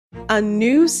A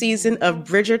new season of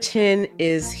Bridgerton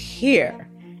is here.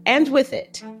 And with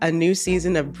it, a new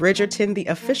season of Bridgerton, the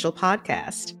official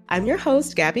podcast. I'm your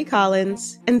host, Gabby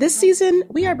Collins, and this season,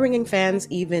 we are bringing fans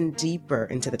even deeper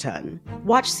into the ton.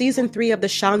 Watch season 3 of the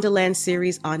Shondaland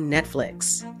series on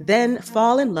Netflix. Then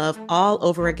fall in love all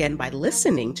over again by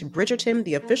listening to Bridgerton,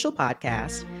 the official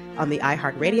podcast, on the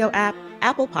iHeartRadio app,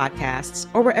 Apple Podcasts,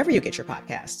 or wherever you get your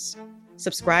podcasts.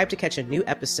 Subscribe to catch a new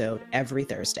episode every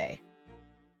Thursday.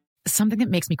 Something that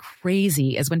makes me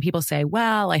crazy is when people say,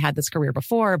 well, I had this career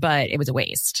before, but it was a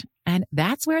waste. And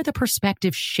that's where the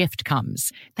perspective shift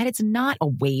comes, that it's not a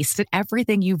waste, that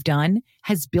everything you've done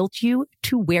has built you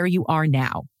to where you are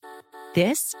now.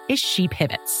 This is She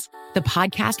Pivots, the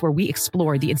podcast where we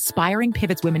explore the inspiring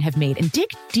pivots women have made and dig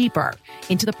deeper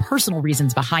into the personal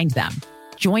reasons behind them.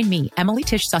 Join me, Emily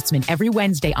Tish Sussman, every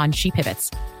Wednesday on She Pivots.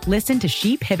 Listen to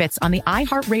She Pivots on the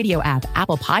iHeartRadio app,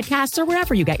 Apple Podcasts, or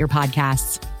wherever you get your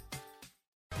podcasts.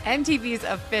 MTV's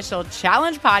official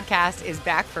Challenge podcast is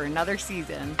back for another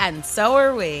season. And so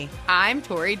are we. I'm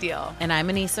Tori Deal. And I'm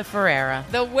Anissa Ferreira.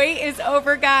 The wait is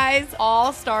over, guys.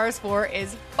 All Stars 4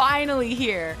 is finally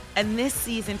here. And this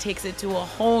season takes it to a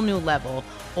whole new level.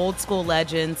 Old school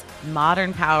legends,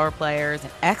 modern power players,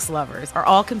 and ex-lovers are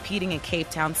all competing in Cape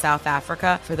Town, South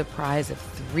Africa for the prize of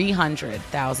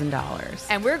 $300,000.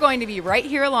 And we're going to be right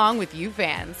here along with you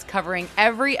fans, covering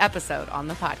every episode on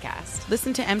the podcast.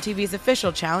 Listen to MTV's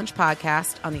official Challenge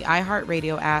podcast on the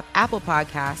iHeartRadio app, Apple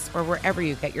Podcasts, or wherever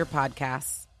you get your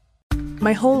podcasts.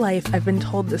 My whole life, I've been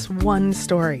told this one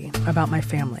story about my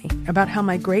family, about how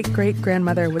my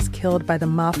great-great-grandmother was killed by the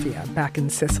mafia back in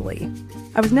Sicily.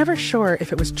 I was never sure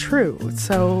if it was true,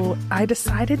 so I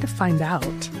decided to find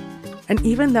out. And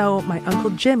even though my Uncle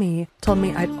Jimmy told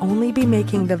me I'd only be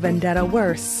making the vendetta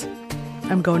worse,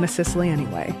 I'm going to Sicily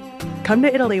anyway. Come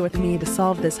to Italy with me to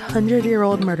solve this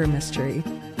 100-year-old murder mystery.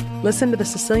 Listen to The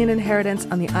Sicilian Inheritance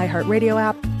on the iHeartRadio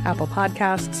app, Apple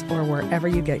Podcasts, or wherever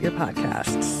you get your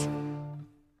podcasts.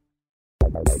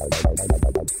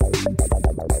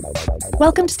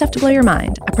 Welcome to Stuff to Blow Your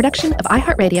Mind, a production of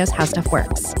iHeartRadio's How Stuff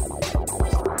Works.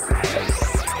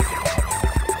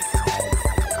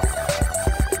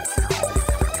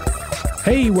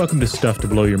 Hey, welcome to Stuff to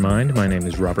Blow Your Mind. My name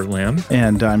is Robert Lamb.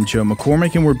 And I'm Joe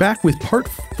McCormick, and we're back with part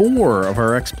 4 of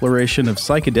our exploration of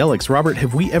psychedelics. Robert,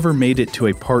 have we ever made it to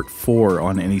a part 4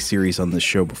 on any series on this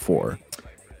show before?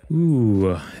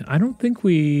 Ooh, I don't think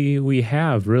we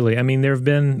have, really. I mean, there have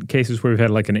been cases where we've had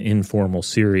like an informal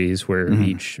series where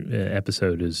each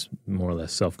episode is more or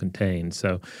less self-contained.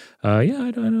 So, I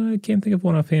can't think of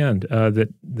one offhand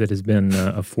that has been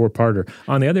a 4-parter.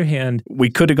 On the other hand, we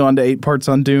could have gone to 8 parts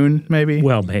on Dune, maybe.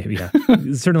 Well, maybe. Yeah.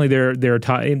 Certainly,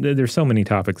 there's so many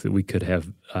topics that we could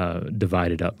have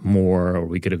divided up more, or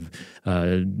we could have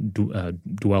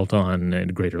dwelt on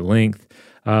at greater length.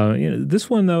 This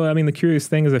one, though, I mean, the curious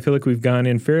thing is I feel like we've gone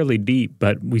in fairly deep,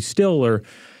 but we still are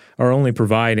only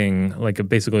providing like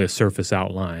basically a surface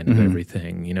outline of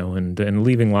everything, and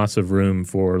leaving lots of room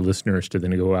for listeners to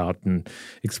then go out and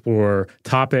explore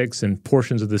topics and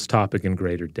portions of this topic in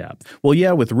greater depth. Well,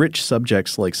 yeah, with rich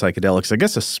subjects like psychedelics, I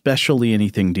guess especially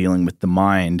anything dealing with the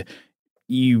mind,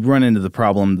 you run into the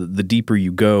problem that the deeper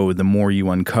you go, the more you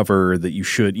uncover that you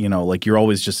should, like you're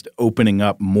always just opening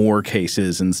up more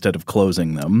cases instead of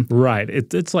closing them. Right.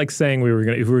 It's like saying if we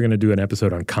were going to do an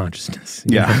episode on consciousness.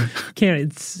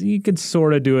 You could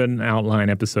sort of do an outline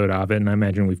episode of it, and I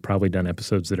imagine we've probably done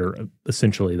episodes that are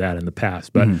essentially that in the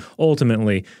past. But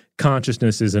ultimately,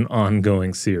 consciousness is an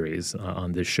ongoing series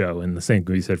on this show, and the same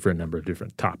can be said for a number of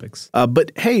different topics.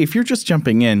 But hey, if you're just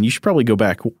jumping in, you should probably go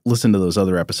back, listen to those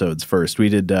other episodes first. We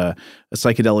did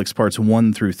psychedelics parts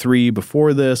 1 through 3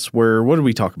 before this. What did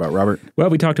we talk about, Robert? Well,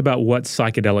 we talked about what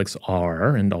psychedelics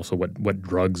are and also what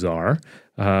drugs are.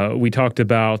 We talked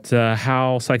about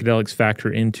how psychedelics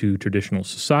factor into traditional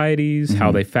societies,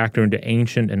 how they factor into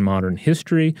ancient and modern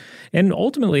history, and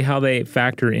ultimately how they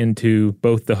factor into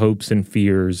both the hopes and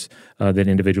fears that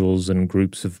individuals and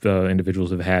groups of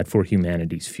individuals have had for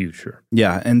humanity's future.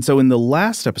 Yeah, and so in the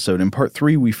last episode, in part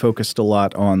 3, we focused a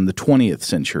lot on the 20th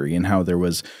century and how there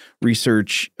was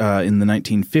research in the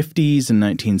 1950s and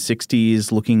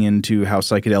 1960s looking into how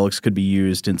psychedelics could be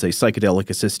used in, say,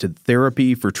 psychedelic-assisted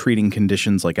therapy for treating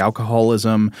conditions like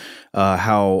alcoholism,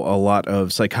 how a lot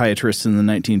of psychiatrists in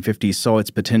the 1950s saw its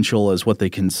potential as what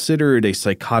they considered a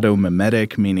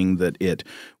psychotomimetic, meaning that it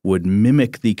would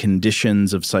mimic the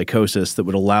conditions of psychosis that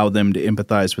would allow them to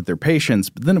empathize with their patients.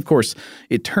 But then, of course,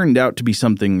 it turned out to be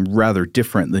something rather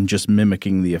different than just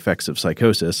mimicking the effects of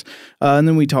psychosis. And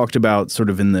then we talked about sort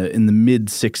of in the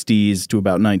mid-60s to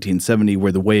about 1970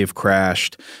 where the wave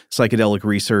crashed, psychedelic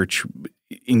research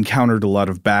encountered a lot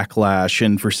of backlash,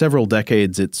 and for several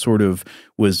decades it sort of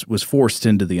was forced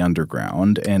into the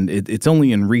underground, and it's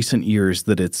only in recent years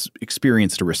that it's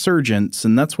experienced a resurgence,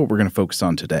 and that's what we're going to focus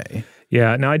on today.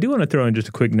 Yeah. Now, I do want to throw in just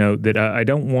a quick note that I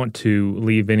don't want to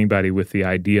leave anybody with the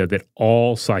idea that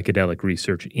all psychedelic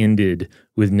research ended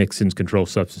with Nixon's Controlled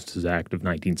Substances Act of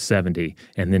 1970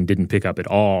 and then didn't pick up at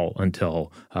all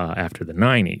until after the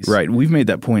 90s. Right. We've made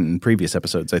that point in previous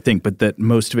episodes, I think, but that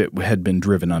most of it had been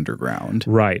driven underground.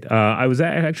 Right. I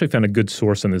actually found a good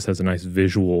source on this, has a nice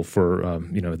visual for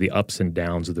the ups and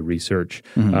downs of the research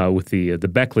with the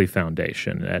Beckley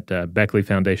Foundation at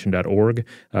beckleyfoundation.org.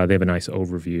 They have a nice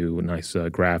overview, a nice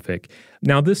graphic.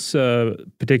 Now, this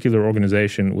particular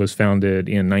organization was founded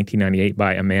in 1998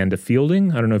 by Amanda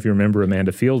Fielding. I don't know if you remember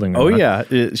Amanda Fielding. Oh, yeah.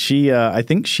 She, I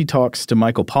think she talks to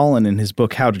Michael Pollan in his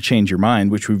book, How to Change Your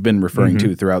Mind, which we've been referring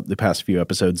to throughout the past few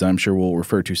episodes. I'm sure we'll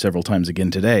refer to several times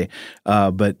again today.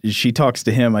 But she talks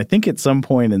to him, I think, at some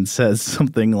point and says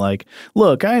something like,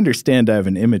 look, I understand I have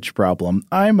an image problem.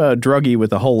 I'm a druggie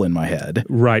with a hole in my head.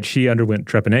 Right. She underwent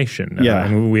trepanation. Yeah.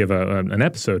 And we have an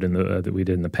episode that we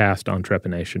did in the past on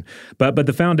trepanation. But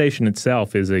the foundation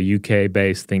itself is a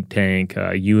UK-based think tank,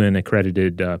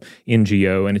 UN-accredited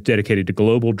NGO, and it's dedicated to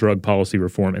global drug policy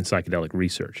reform and psychedelic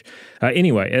research.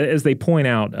 Anyway, as they point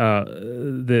out,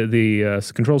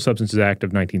 the Controlled Substances Act of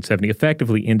 1970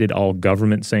 effectively ended all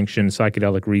government-sanctioned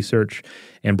psychedelic research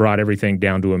and brought everything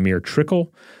down to a mere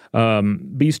trickle.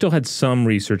 But you still had some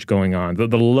research going on. The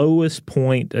lowest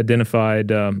point identified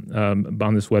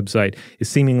on this website is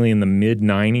seemingly in the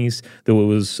mid-90s, though it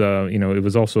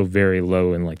was also very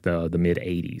low in like the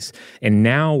mid-80s. And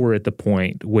now we're at the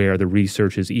point where the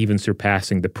research is even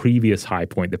surpassing the previous high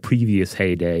point, the previous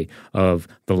heyday of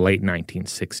the late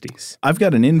 1960s. I've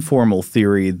got an informal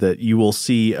theory that you will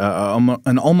see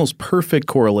an almost perfect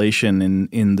correlation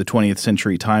in the 20th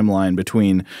century timeline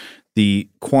between the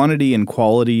quantity and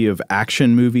quality of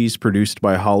action movies produced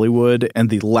by Hollywood and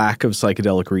the lack of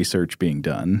psychedelic research being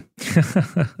done.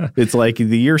 It's like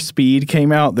the year Speed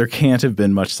came out, there can't have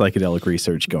been much psychedelic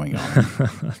research going on.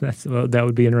 That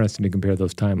would be interesting to compare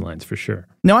those timelines for sure.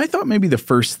 Now, I thought maybe the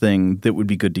first thing that would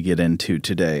be good to get into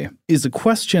today is a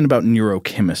question about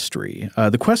neurochemistry,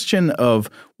 the question of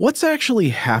what's actually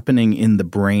happening in the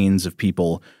brains of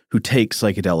people who take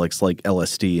psychedelics like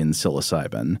LSD and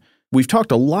psilocybin. We've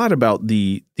talked a lot about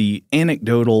the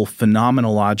anecdotal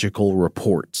phenomenological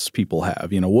reports people have.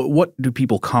 You know, what do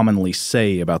people commonly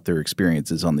say about their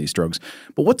experiences on these drugs?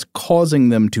 But what's causing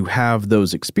them to have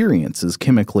those experiences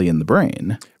chemically in the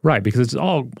brain? Right, because it's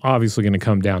all obviously going to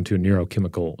come down to a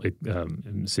neurochemical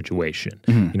situation.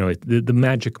 You know, the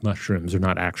magic mushrooms are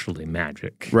not actually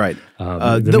magic. Right.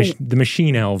 The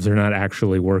machine elves are not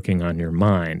actually working on your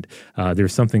mind.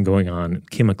 There's something going on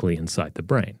chemically inside the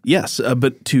brain. Yes,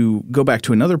 but to go back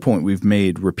to another point we've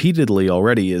made repeatedly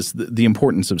already is the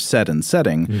importance of set and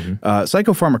setting.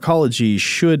 Psychopharmacology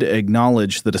should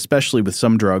acknowledge that, especially with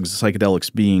some drugs,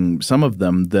 psychedelics being some of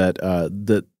them,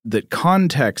 that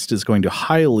context is going to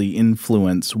highly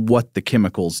influence what the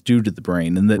chemicals do to the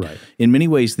brain, and that in many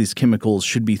ways these chemicals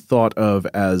should be thought of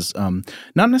as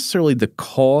not necessarily the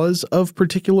cause of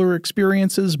particular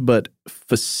experiences, but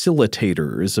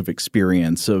facilitators of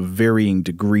experience of varying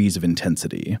degrees of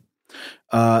intensity.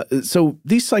 So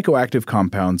these psychoactive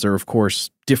compounds are, of course,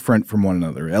 different from one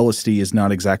another. LSD is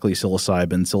not exactly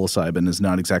psilocybin. Psilocybin is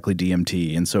not exactly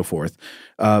DMT, and so forth.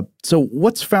 So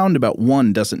what's found about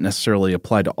one doesn't necessarily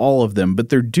apply to all of them, but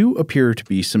there do appear to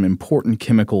be some important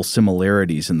chemical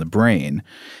similarities in the brain.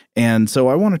 And so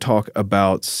I want to talk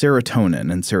about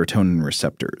serotonin and serotonin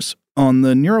receptors. On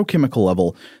the neurochemical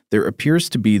level, there appears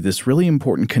to be this really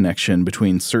important connection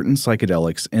between certain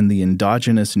psychedelics and the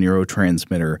endogenous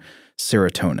neurotransmitter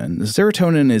serotonin.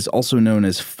 Serotonin is also known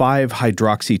as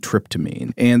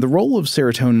 5-hydroxytryptamine, and the role of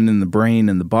serotonin in the brain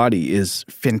and the body is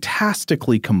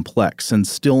fantastically complex and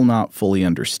still not fully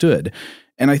understood.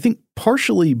 And I think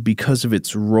partially because of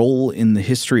its role in the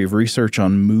history of research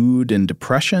on mood and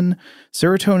depression,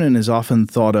 serotonin is often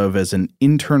thought of as an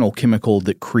internal chemical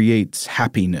that creates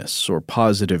happiness or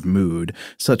positive mood,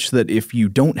 such that if you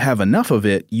don't have enough of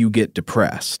it, you get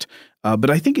depressed.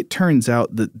 But I think it turns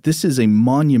out that this is a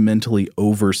monumentally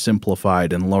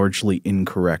oversimplified and largely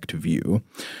incorrect view.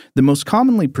 The most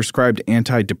commonly prescribed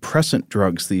antidepressant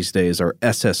drugs these days are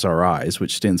SSRIs,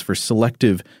 which stands for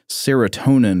selective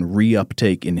serotonin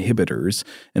reuptake inhibitors.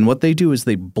 And what they do is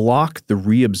they block the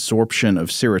reabsorption of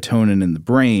serotonin in the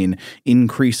brain,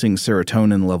 increasing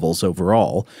serotonin levels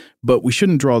overall. But we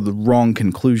shouldn't draw the wrong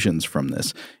conclusions from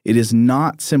this. It is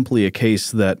not simply a case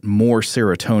that more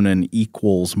serotonin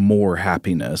equals more more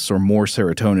happiness, or more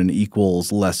serotonin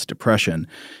equals less depression.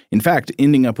 In fact,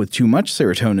 ending up with too much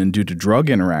serotonin due to drug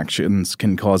interactions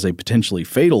can cause a potentially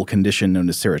fatal condition known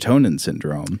as serotonin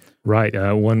syndrome. Right.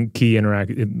 One key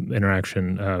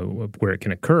interaction where it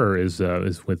can occur is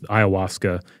with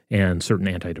ayahuasca and certain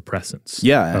antidepressants.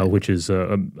 Yeah. Which is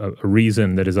a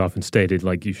reason that is often stated,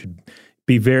 like you should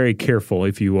be very careful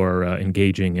if you are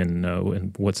engaging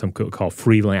in what some call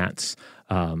freelance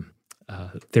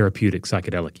therapeutic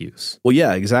psychedelic use. Well,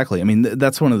 yeah, exactly. I mean,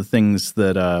 that's one of the things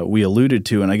that we alluded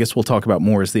to, and I guess we'll talk about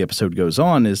more as the episode goes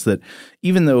on, is that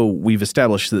even though we've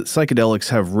established that psychedelics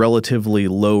have relatively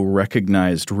low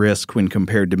recognized risk when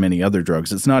compared to many other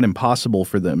drugs, it's not impossible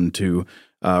for them to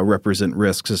represent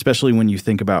risks, especially when you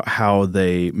think about how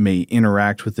they may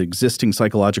interact with existing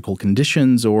psychological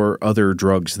conditions or other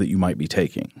drugs that you might be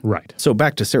taking. Right. So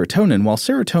back to serotonin. While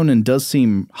serotonin does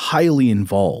seem highly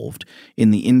involved in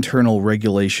the internal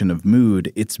regulation of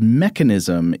mood, its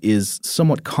mechanism is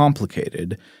somewhat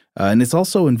complicated. And it's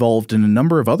also involved in a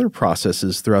number of other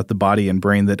processes throughout the body and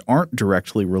brain that aren't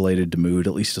directly related to mood,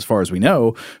 at least as far as we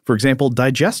know. For example,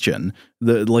 digestion.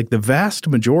 The vast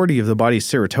majority of the body's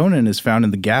serotonin is found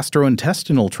in the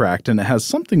gastrointestinal tract, and it has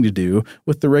something to do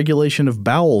with the regulation of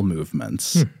bowel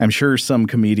movements. I'm sure some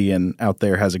comedian out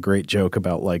there has a great joke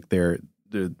about like their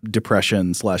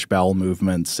depression/bowel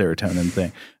movements, serotonin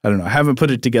thing. I don't know. I haven't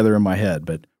put it together in my head,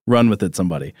 but run with it,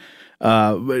 somebody.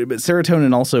 But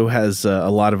serotonin also has a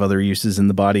lot of other uses in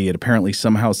the body. It apparently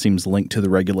somehow seems linked to the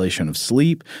regulation of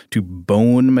sleep, to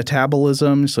bone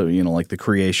metabolism, so, like the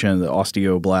creation, the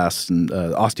osteoblasts and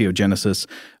osteogenesis,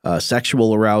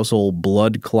 sexual arousal,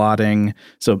 blood clotting.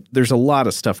 So there's a lot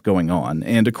of stuff going on.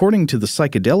 And according to the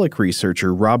psychedelic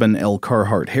researcher Robin L.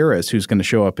 Carhart-Harris, who's going to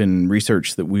show up in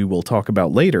research that we will talk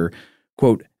about later,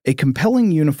 quote, "A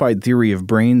compelling unified theory of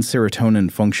brain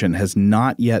serotonin function has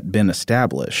not yet been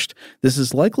established. This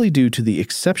is likely due to the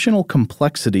exceptional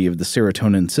complexity of the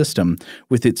serotonin system,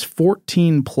 with its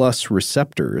 14-plus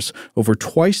receptors, over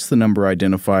twice the number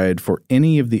identified for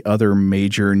any of the other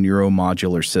major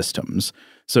neuromodular systems."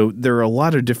 So there are a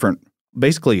lot of different,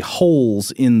 basically,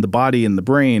 holes in the body and the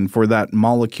brain for that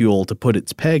molecule to put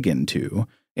its peg into,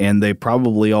 and they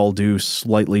probably all do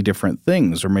slightly different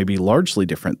things, or maybe largely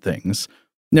different things.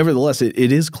 Nevertheless, it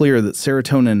is clear that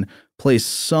serotonin plays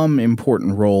some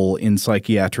important role in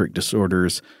psychiatric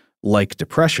disorders like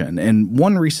depression. And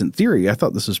one recent theory, I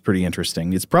thought this was pretty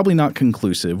interesting. It's probably not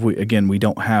conclusive. We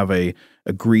don't have a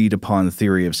agreed upon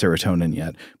theory of serotonin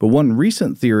yet. But one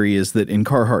recent theory is that, in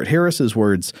Carhart-Harris's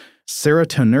words,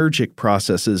 serotonergic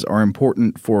processes are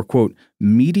important for, quote,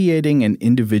 mediating an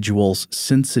individual's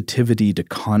sensitivity to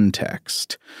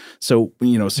context. So,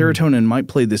 serotonin might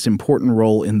play this important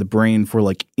role in the brain for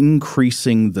like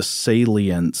increasing the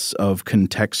salience of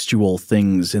contextual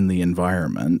things in the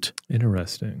environment.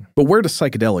 Interesting. But where do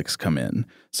psychedelics come in?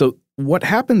 So what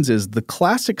happens is the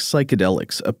classic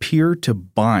psychedelics appear to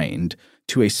bind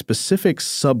to a specific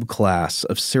subclass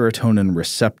of serotonin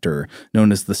receptor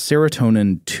known as the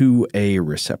serotonin 2A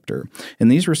receptor. And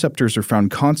these receptors are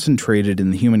found concentrated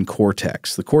in the human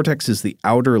cortex. The cortex is the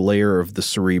outer layer of the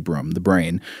cerebrum, the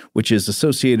brain, which is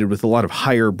associated with a lot of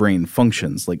higher brain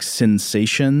functions like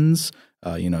sensations,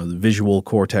 the visual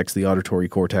cortex, the auditory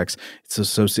cortex. It's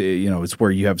associated, it's where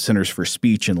you have centers for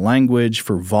speech and language,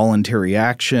 for voluntary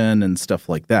action and stuff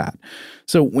like that.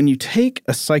 So when you take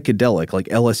a psychedelic like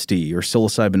LSD or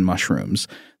psilocybin mushrooms,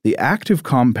 the active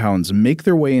compounds make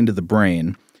their way into the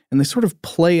brain and they sort of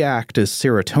play act as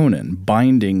serotonin,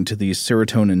 binding to these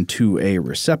serotonin 2A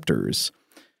receptors.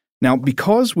 Now,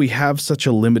 because we have such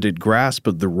a limited grasp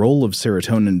of the role of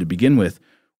serotonin to begin with,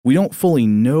 we don't fully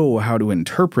know how to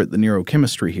interpret the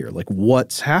neurochemistry here, like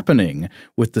what's happening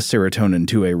with the serotonin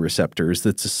 2A receptors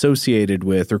that's associated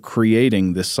with or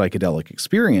creating this psychedelic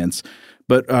experience.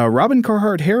 But Robin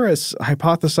Carhart-Harris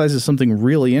hypothesizes something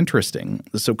really interesting.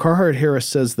 So Carhart-Harris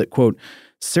says that, quote,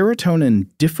 serotonin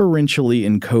differentially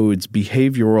encodes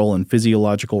behavioral and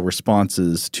physiological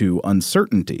responses to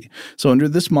uncertainty. So under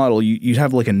this model, you'd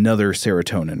have like another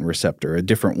serotonin receptor, a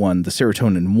different one, the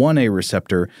serotonin 1A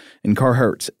receptor. And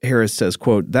Carhart-Harris says,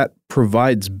 quote, that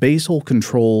provides basal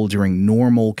control during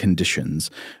normal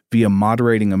conditions via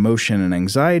moderating emotion and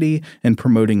anxiety and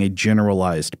promoting a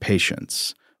generalized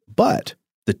patience. But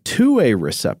the 2A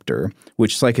receptor,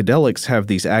 which psychedelics have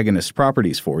these agonist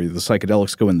properties for, the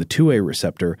psychedelics go in the 2A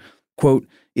receptor, quote,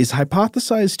 is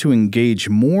hypothesized to engage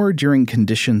more during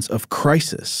conditions of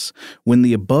crisis, when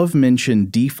the above-mentioned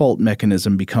default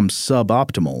mechanism becomes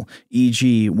suboptimal,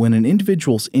 e.g., when an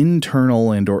individual's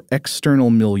internal and or external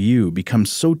milieu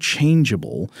becomes so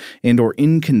changeable and or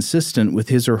inconsistent with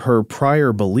his or her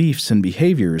prior beliefs and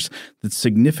behaviors that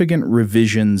significant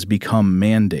revisions become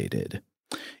mandated.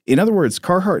 In other words,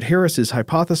 Carhart-Harris is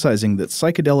hypothesizing that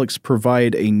psychedelics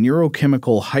provide a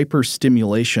neurochemical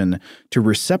hyperstimulation to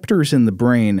receptors in the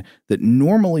brain that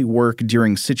normally work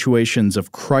during situations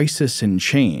of crisis and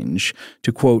change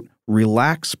to, quote,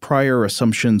 relax prior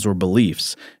assumptions or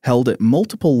beliefs held at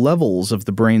multiple levels of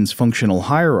the brain's functional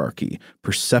hierarchy,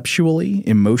 perceptually,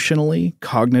 emotionally,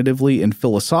 cognitively, and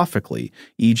philosophically,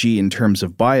 e.g. in terms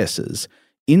of biases.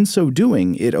 In so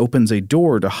doing, it opens a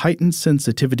door to heightened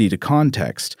sensitivity to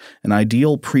context, an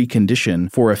ideal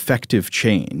precondition for effective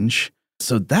change.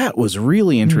 So that was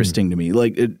really interesting to me.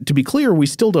 Like, to be clear, we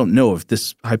still don't know if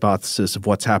this hypothesis of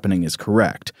what's happening is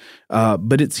correct,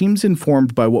 but it seems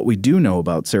informed by what we do know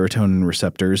about serotonin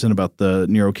receptors and about the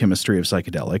neurochemistry of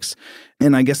psychedelics.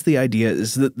 And I guess the idea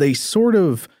is that they sort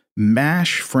of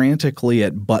mash frantically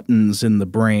at buttons in the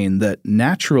brain that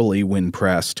naturally, when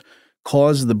pressed,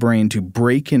 cause the brain to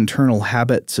break internal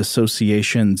habits,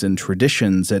 associations, and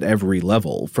traditions at every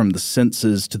level, from the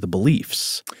senses to the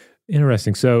beliefs.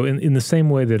 Interesting. So in the same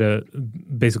way that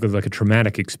basically like a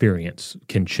traumatic experience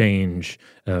can change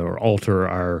or alter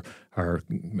our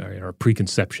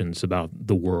preconceptions about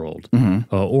the world,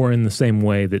 or in the same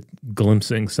way that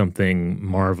glimpsing something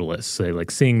marvelous, say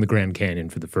like seeing the Grand Canyon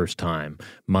for the first time,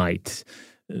 might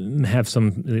have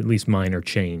some at least minor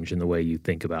change in the way you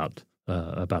think about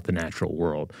the natural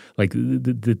world. Like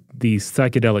the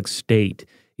psychedelic state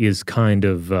is kind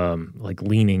of like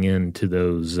leaning into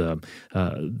those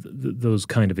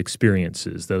kind of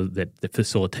experiences that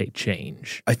facilitate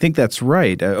change. I think that's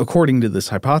right, according to this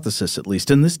hypothesis at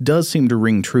least. And this does seem to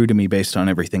ring true to me based on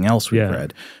everything else we've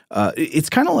read. It's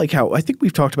kind of like how, I think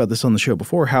we've talked about this on the show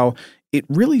before, how it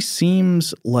really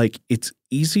seems like it's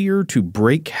easier to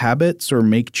break habits or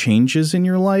make changes in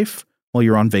your life while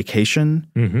you're on vacation,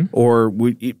 or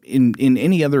in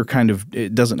any other kind of,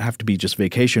 it doesn't have to be just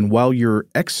vacation, while your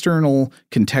external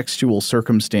contextual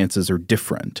circumstances are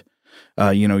different.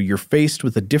 You're faced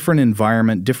with a different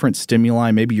environment, different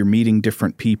stimuli. Maybe you're meeting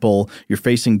different people. You're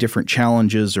facing different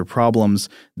challenges or problems.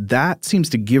 That seems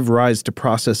to give rise to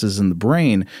processes in the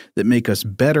brain that make us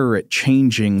better at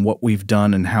changing what we've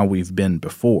done and how we've been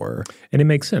before. And it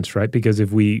makes sense, right? Because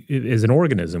if we, as an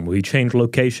organism, we change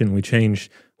location, we change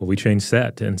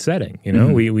set and setting.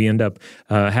 We end up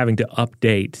having to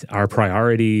update our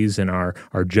priorities and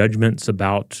our judgments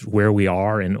about where we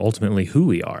are and ultimately who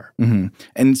we are.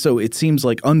 And so it seems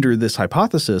like under this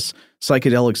hypothesis,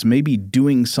 psychedelics may be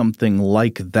doing something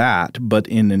like that, but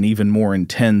in an even more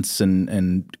intense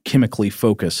and chemically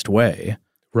focused way.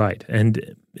 Right.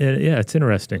 And it's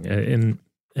interesting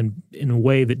in a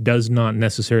way that does not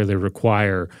necessarily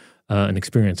require an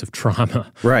experience of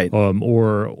trauma, right?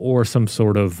 Or some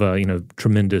sort of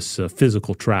tremendous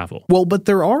physical travel. Well, but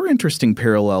there are interesting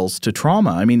parallels to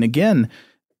trauma. I mean, again,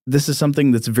 this is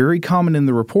something that's very common in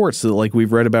the reports that, like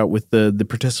we've read about with the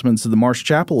participants of the Marsh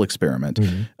Chapel experiment.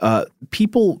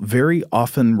 People very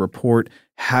often report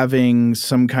having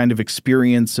some kind of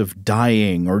experience of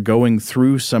dying or going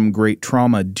through some great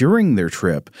trauma during their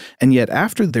trip. And yet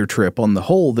after their trip, on the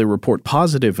whole, they report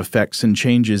positive effects and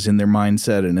changes in their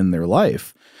mindset and in their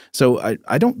life. So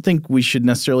I don't think we should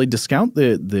necessarily discount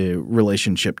the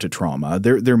relationship to trauma.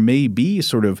 There may be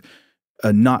sort of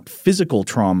not physical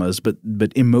traumas, but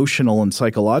emotional and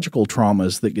psychological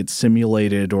traumas that get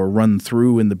simulated or run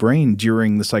through in the brain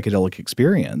during the psychedelic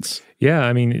experience. Yeah,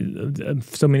 I mean,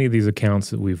 so many of these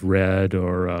accounts that we've read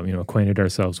or acquainted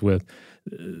ourselves with,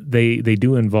 they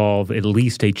do involve at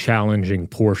least a challenging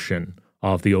portion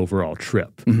of the overall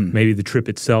trip. Maybe the trip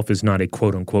itself is not a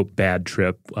quote-unquote bad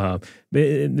trip,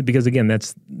 because again,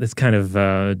 that's kind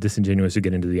of disingenuous to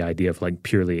get into the idea of like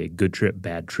purely a good trip,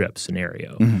 bad trip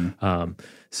scenario.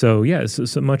 So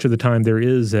much of the time there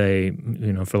is a,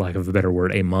 for lack of a better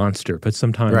word, a monster, but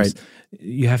sometimes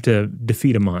you have to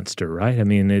defeat a monster, right? I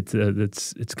mean, it's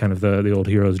kind of the old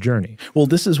hero's journey. Well,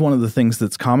 this is one of the things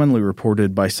that's commonly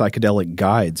reported by psychedelic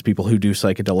guides, people who do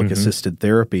psychedelic assisted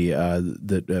therapy.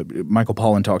 Michael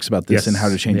Pollan talks about this in How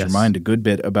to Change Your Mind a good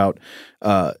bit about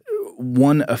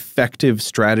one effective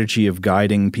strategy of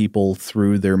guiding people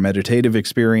through their meditative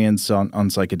experience on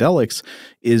psychedelics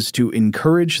is to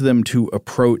encourage them to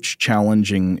approach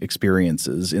challenging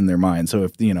experiences in their mind. So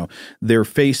if, they're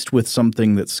faced with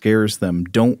something that scares them,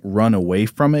 don't run away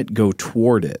from it, go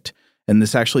toward it. And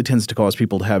this actually tends to cause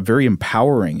people to have very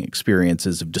empowering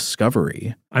experiences of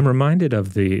discovery. I'm reminded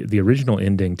of the original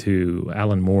ending to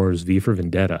Alan Moore's V for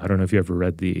Vendetta. I don't know if you ever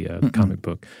read the comic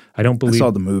book. I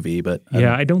saw the movie, but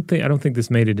I don't think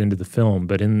this made it into the film.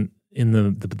 But in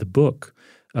the book,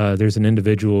 there's an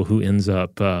individual who ends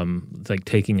up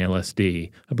taking LSD.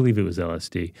 I believe it was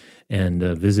LSD, and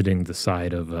visiting the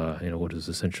site of what is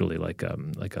essentially like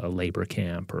a labor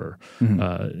camp, or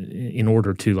in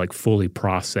order to fully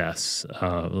process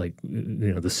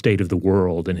the state of the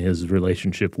world and his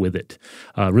relationship with it.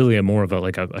 Really, more of a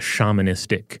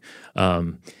shamanistic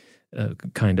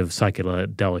kind of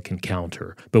psychedelic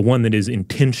encounter, but one that is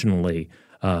intentionally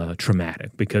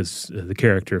traumatic, because the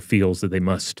character feels that they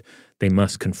must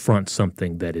confront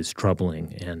something that is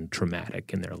troubling and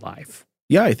traumatic in their life.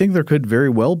 Yeah, I think there could very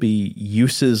well be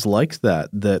uses like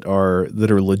that are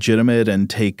legitimate and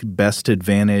take best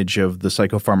advantage of the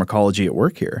psychopharmacology at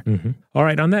work here. Mm-hmm. All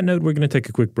right, on that note, we're going to take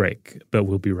a quick break, but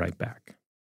we'll be right back.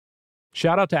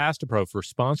 Shout out to Astepro for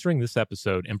sponsoring this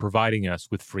episode and providing us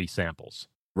with free samples.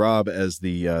 Rob, as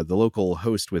the local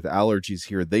host with allergies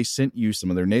here, they sent you some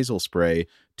of their nasal spray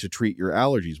to treat your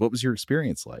allergies. What was your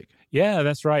experience like? Yeah,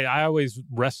 that's right. I always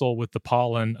wrestle with the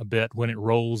pollen a bit when it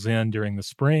rolls in during the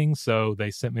spring, so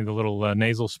they sent me the little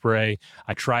nasal spray.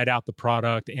 I tried out the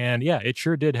product, and yeah, it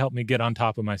sure did help me get on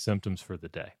top of my symptoms for the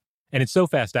day. And it's so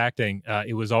fast-acting,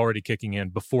 it was already kicking in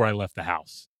before I left the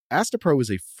house. Astepro is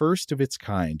a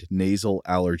first-of-its-kind nasal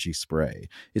allergy spray.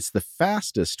 It's the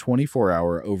fastest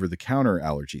 24-hour over-the-counter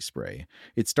allergy spray.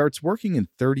 It starts working in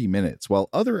 30 minutes, while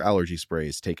other allergy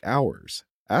sprays take hours.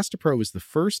 Astepro is the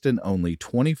first and only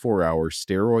 24-hour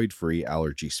steroid-free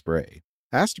allergy spray.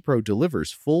 Astepro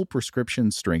delivers full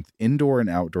prescription-strength indoor and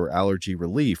outdoor allergy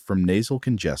relief from nasal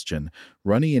congestion,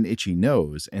 runny and itchy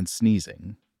nose, and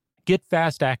sneezing. Get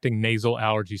fast-acting nasal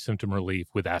allergy symptom relief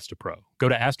with Astepro. Go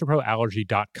to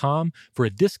asteproallergy.com for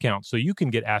a discount so you can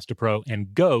get Astepro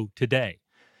and go today.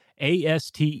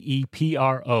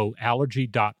 ASTEPRO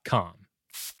allergy.com.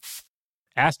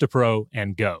 Astepro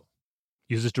and go.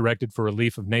 Use as directed for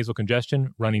relief of nasal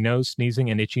congestion, runny nose, sneezing,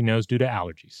 and itchy nose due to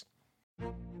allergies.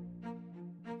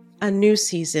 A new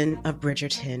season of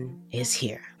Bridgerton is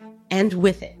here. And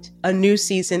with it, a new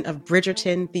season of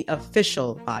Bridgerton, the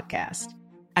official podcast.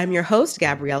 I'm your host,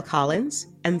 Gabrielle Collins,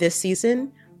 and this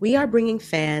season, we are bringing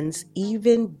fans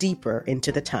even deeper into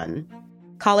the ton.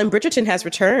 Colin Bridgerton has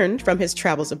returned from his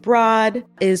travels abroad.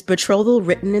 Is betrothal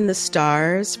written in the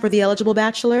stars for the eligible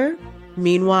bachelor?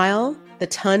 Meanwhile, the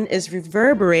ton is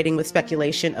reverberating with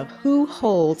speculation of who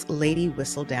holds Lady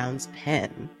Whistledown's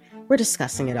pen. We're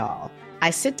discussing it all. I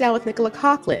sit down with Nicola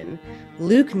Coughlan,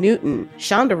 Luke Newton,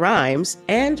 Shonda Rhimes,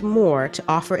 and more to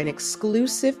offer an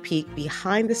exclusive peek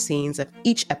behind the scenes of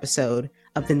each episode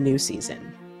of the new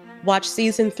season. Watch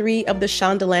season 3 of the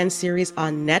Shondaland series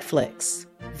on Netflix.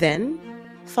 Then,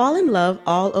 fall in love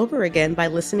all over again by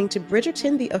listening to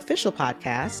Bridgerton, the official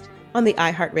podcast, on the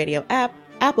iHeartRadio app,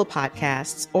 Apple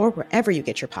Podcasts, or wherever you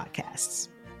get your podcasts.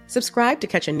 Subscribe to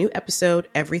catch a new episode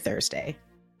every Thursday.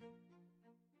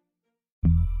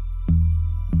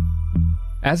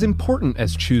 As important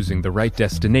as choosing the right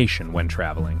destination when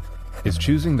traveling is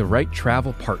choosing the right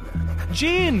travel partner.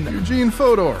 Eugene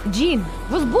Fodor. Gene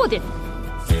was Budin.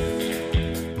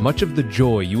 Much of the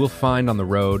joy you will find on the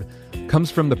road comes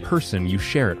from the person you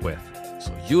share it with.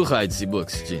 So you write the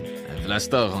books, Gene, and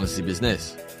Vlastar runs the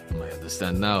business. I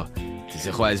understand now. It is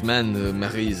a wise man who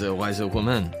marries a wiser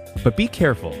woman. But be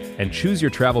careful and choose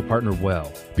your travel partner well,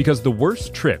 because the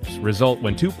worst trips result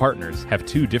when two partners have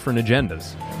two different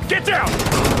agendas. Get down!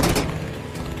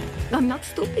 I'm not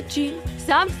stupid, Gene.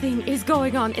 Something is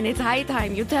going on, and it's high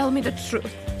time you tell me the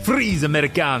truth. Freeze,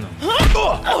 Americano.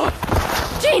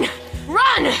 Gene,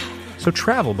 run! So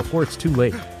travel before it's too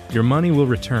late. Your money will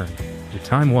return, your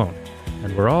time won't,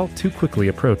 and we're all too quickly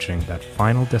approaching that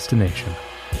final destination.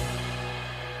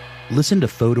 Listen to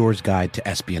Fodor's Guide to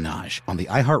Espionage on the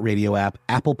iHeartRadio app,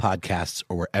 Apple Podcasts,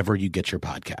 or wherever you get your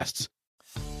podcasts.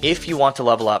 If you want to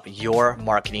level up your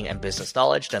marketing and business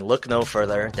knowledge, then look no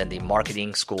further than the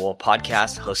Marketing School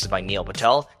podcast hosted by Neil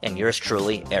Patel and yours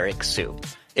truly, Eric Su.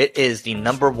 It is the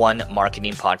 #1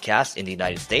 marketing podcast in the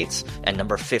United States and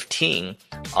number 15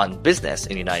 on business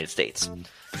in the United States.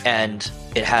 And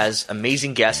it has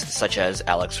amazing guests such as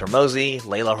Alex Hormozi,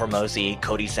 Layla Hormozi,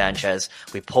 Cody Sanchez.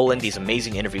 We pull in these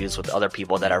amazing interviews with other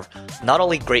people that are not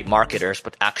only great marketers,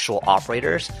 but actual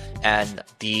operators. And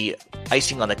the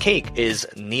icing on the cake is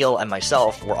Neil and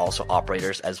myself were also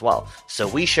operators as well. So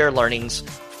we share learnings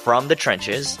from the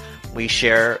trenches. We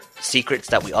share secrets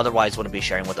that we otherwise wouldn't be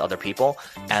sharing with other people.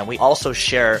 And we also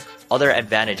share other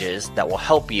advantages that will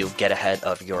help you get ahead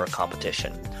of your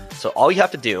competition. So all you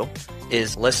have to do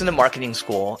is listen to Marketing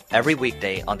School every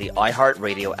weekday on the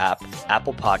iHeartRadio app,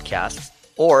 Apple Podcasts,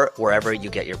 or wherever you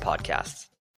get your podcasts.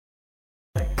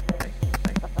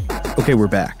 Okay, we're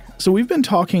back. So we've been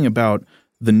talking about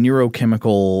the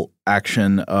neurochemical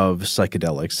action of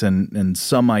psychedelics and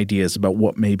some ideas about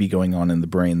what may be going on in the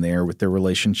brain there with their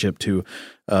relationship to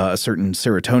a certain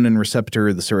serotonin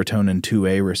receptor, the serotonin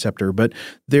 2A receptor. But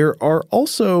there are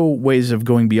also ways of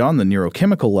going beyond the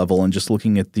neurochemical level and just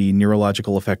looking at the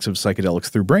neurological effects of psychedelics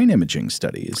through brain imaging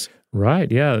studies.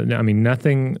 Right, yeah. I mean,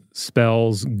 nothing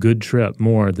spells good trip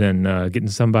more than getting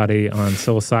somebody on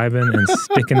psilocybin and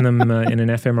sticking them in an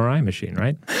fMRI machine,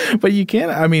 right? But you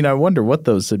can't, I mean, I wonder what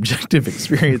those subjective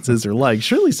experiences are like.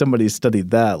 Surely somebody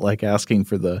studied that, like asking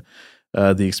for the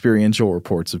experiential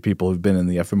reports of people who've been in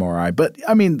the fMRI. But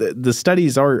I mean, the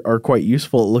studies are quite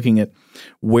useful at looking at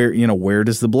where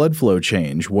does the blood flow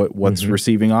change? What's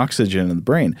receiving oxygen in the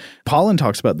brain? Pollan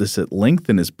talks about this at length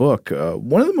in his book.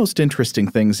 One of the most interesting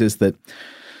things is that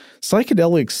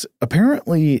psychedelics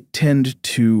apparently tend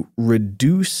to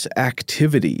reduce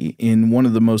activity in one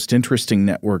of the most interesting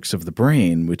networks of the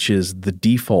brain, which is the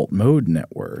default mode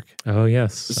network. Oh,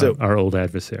 yes. So, our old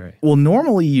adversary. Well,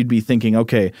 normally you'd be thinking,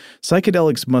 okay,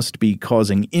 psychedelics must be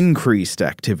causing increased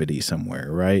activity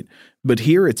somewhere, right? But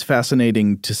here it's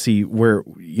fascinating to see where,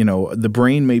 the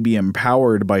brain may be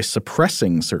empowered by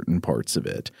suppressing certain parts of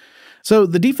it. So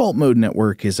the default mode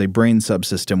network is a brain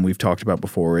subsystem we've talked about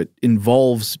before. It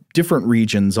involves different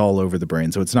regions all over the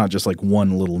brain. So it's not just like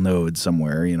one little node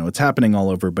somewhere. It's happening all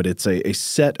over, but it's a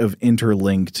set of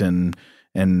interlinked and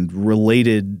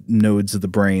related nodes of the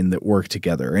brain that work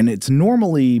together. And it's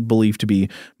normally believed to be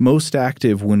most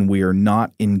active when we are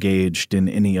not engaged in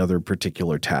any other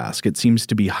particular task. It seems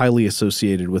to be highly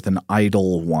associated with an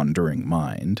idle, wandering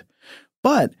mind.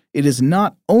 But it is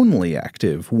not only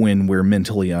active when we're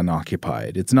mentally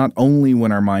unoccupied. It's not only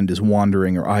when our mind is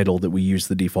wandering or idle that we use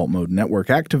the default mode network.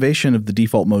 Activation of the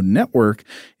default mode network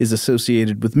is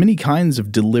associated with many kinds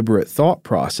of deliberate thought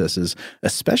processes,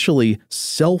 especially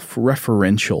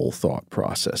self-referential thought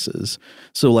processes.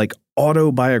 So like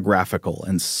autobiographical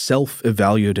and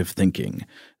self-evaluative thinking.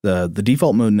 The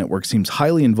default mode network seems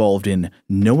highly involved in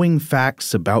knowing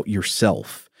facts about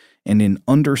yourself and in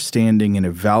understanding and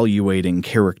evaluating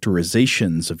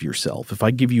characterizations of yourself. If I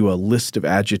give you a list of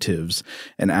adjectives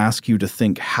and ask you to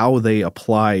think how they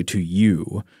apply to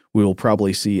you, we will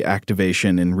probably see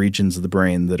activation in regions of the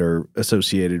brain that are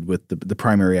associated with the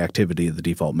primary activity of the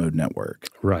default mode network.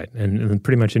 Right. And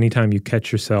pretty much anytime you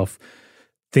catch yourself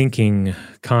thinking,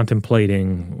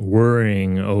 contemplating,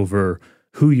 worrying over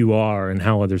who you are and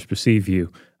how others perceive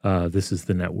you, this is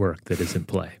the network that is in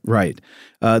play. Right.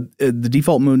 The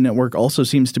default mode network also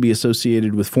seems to be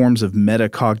associated with forms of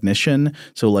metacognition,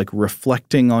 so like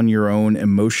reflecting on your own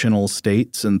emotional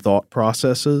states and thought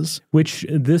processes. Which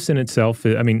this in itself,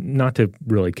 I mean, not to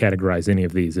really categorize any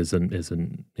of these as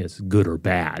good or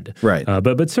bad. Right.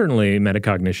 But certainly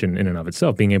metacognition in and of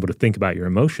itself, being able to think about your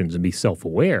emotions and be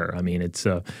self-aware. I mean, it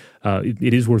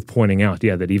is worth pointing out,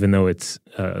 that even though it's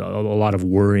a lot of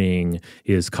worrying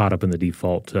is caught up in the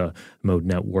default mode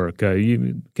network,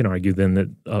 you can argue then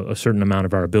that a certain amount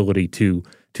of our ability to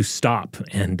stop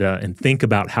and think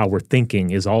about how we're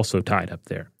thinking is also tied up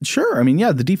there. Sure. I mean,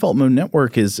 yeah, the default mode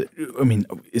network is,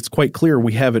 it's quite clear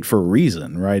we have it for a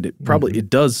reason, right? It probably it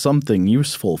does something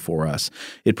useful for us.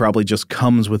 It probably just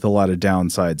comes with a lot of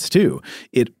downsides too.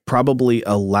 It probably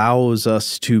allows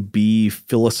us to be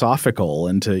philosophical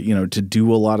and to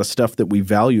do a lot of stuff that we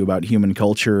value about human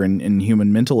culture and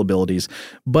human mental abilities,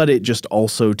 but it just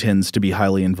also tends to be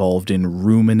highly involved in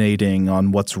ruminating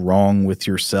on what's wrong with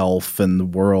yourself and the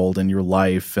world and your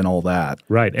life and all that.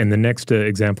 Right. And the next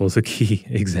example is a key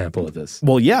example of this.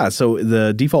 Well, yeah. So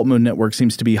the default mode network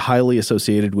seems to be highly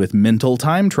associated with mental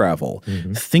time travel,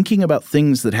 thinking about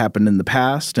things that happened in the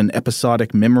past and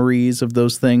episodic memories of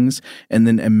those things, and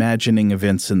then imagining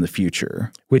events in the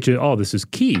future. Which all this is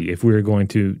key if we're going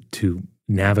to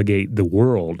navigate the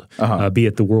world, be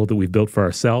it the world that we've built for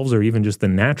ourselves or even just the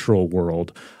natural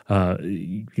world.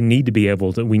 We need to be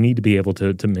able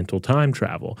to mental time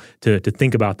travel, to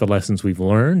think about the lessons we've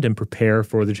learned and prepare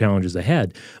for the challenges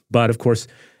ahead. But of course,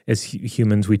 as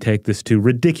humans, we take this to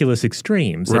ridiculous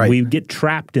extremes, and we get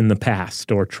trapped in the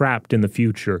past or trapped in the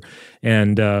future,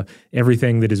 and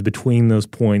everything that is between those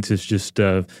points is just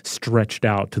stretched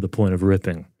out to the point of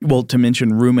ripping. Well, to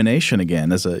mention rumination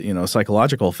again as a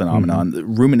psychological phenomenon,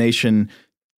 rumination,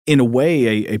 in a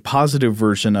way, a positive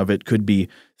version of it could be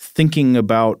thinking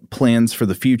about plans for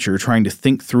the future, trying to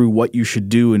think through what you should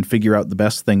do and figure out the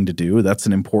best thing to do. That's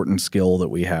an important skill that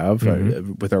we have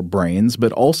with our brains,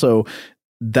 but also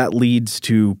that leads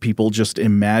to people just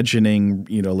imagining,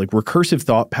 like recursive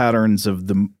thought patterns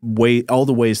of all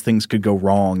the ways things could go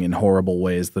wrong in horrible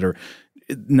ways that are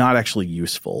not actually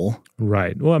useful.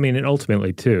 Right. Well, I mean, and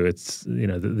ultimately too, it's,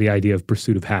 the idea of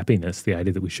pursuit of happiness, the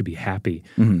idea that we should be happy.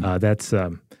 That's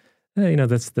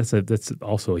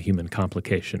also a human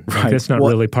complication. Like, Right. that's not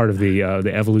really part of the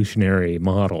evolutionary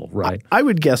model, right? I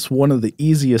would guess one of the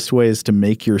easiest ways to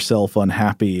make yourself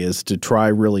unhappy is to try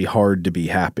really hard to be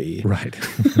happy. Right.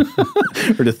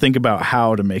 Or to think about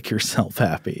how to make yourself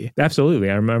happy. Absolutely.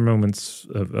 Our moments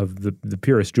of the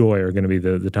purest joy are going to be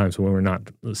the times when we're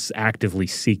not actively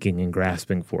seeking and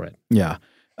grasping for it. Yeah.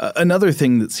 Another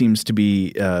thing that seems to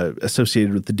be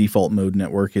associated with the default mode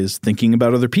network is thinking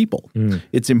about other people.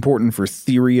 It's important for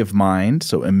theory of mind,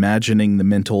 so imagining the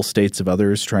mental states of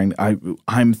others,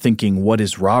 I'm thinking, what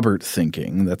is Robert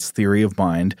thinking? That's theory of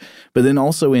mind. But then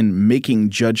also in making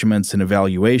judgments and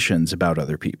evaluations about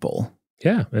other people.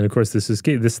 Yeah, and of course this is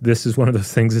key. This is one of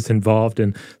those things that's involved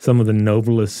in some of the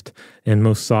noblest and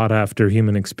most sought after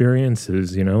human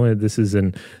experiences. This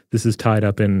is tied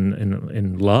up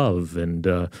in love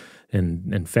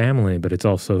and family, but it's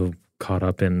also caught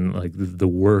up in like the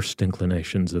worst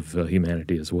inclinations of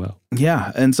humanity as well.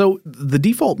 Yeah, and so the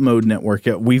default mode network,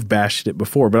 we've bashed it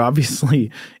before, but obviously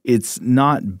it's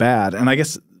not bad. And I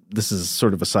guess this is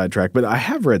sort of a sidetrack, but I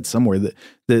have read somewhere that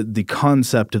the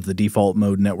concept of the default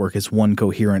mode network as one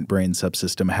coherent brain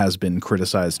subsystem has been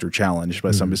criticized or challenged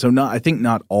by somebody. So I think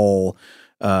not all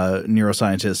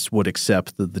neuroscientists would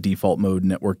accept that the default mode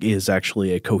network is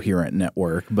actually a coherent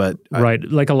network. But right,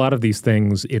 like a lot of these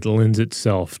things, it lends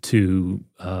itself to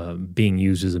being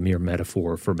used as a mere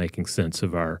metaphor for making sense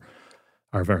of our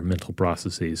mental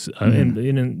processes, and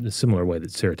in a similar way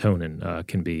that serotonin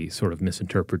can be sort of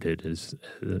misinterpreted as,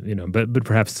 but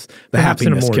perhaps the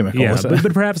happiness chemical. Yeah,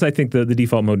 but perhaps I think the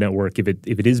default mode network, if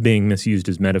it is being misused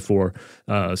as metaphor,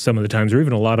 some of the times, or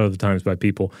even a lot of the times by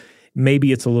people,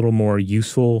 maybe it's a little more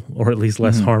useful or at least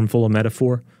less harmful a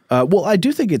metaphor. Well, I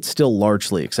do think it's still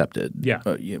largely accepted.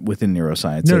 Within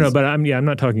neuroscience. No, but I'm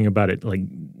not talking about it like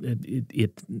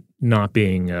it not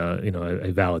being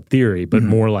a valid theory, but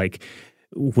more like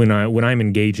when I'm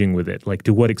engaging with it, like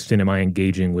to what extent am I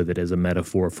engaging with it as a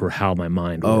metaphor for how my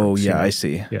mind works? Oh, yeah, I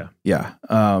see. Yeah.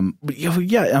 I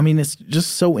mean, it's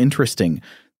just so interesting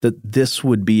that this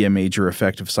would be a major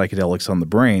effect of psychedelics on the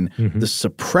brain, the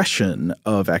suppression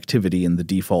of activity in the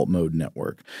default mode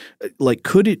network. Like,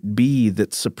 could it be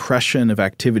that suppression of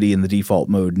activity in the default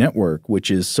mode network,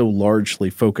 which is so largely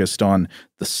focused on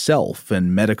the self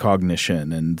and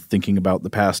metacognition and thinking about the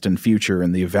past and future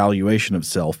and the evaluation of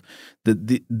self,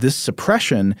 that this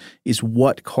suppression is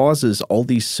what causes all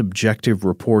these subjective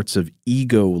reports of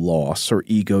ego loss or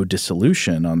ego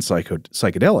dissolution on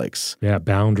psychedelics. Yeah,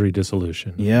 boundary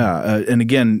dissolution. Yeah. And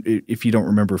again, if you don't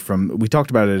remember we talked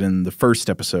about it in the first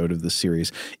episode of this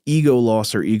series, ego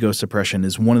loss or ego suppression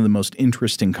is one of the most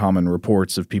interesting common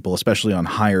reports of people, especially on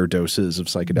higher doses of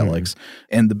psychedelics.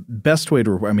 And the best way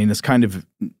it's kind of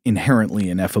inherently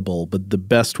ineffable, but the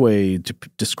best way to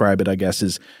describe it, I guess,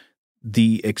 is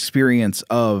the experience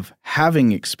of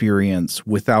having experience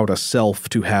without a self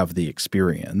to have the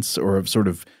experience, or of sort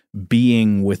of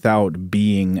being without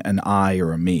being an I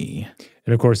or a me.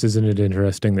 And of course, isn't it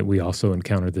interesting that we also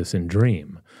encounter this in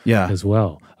dream as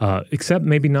well? Except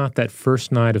maybe not that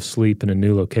first night of sleep in a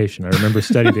new location. I remember a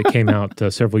study that came out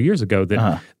several years ago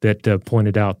that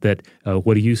pointed out that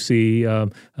what do you see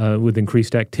with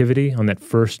increased activity on that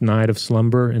first night of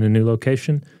slumber in a new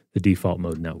location? The default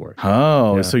mode network.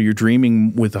 Oh, so you're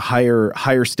dreaming with a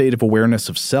higher state of awareness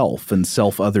of self and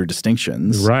self-other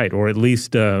distinctions. Right, or at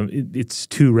least it's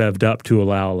too revved up to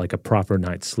allow like a proper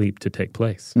night's sleep to take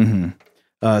place.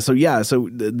 So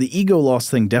the ego loss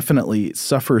thing definitely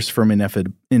suffers from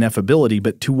ineffability,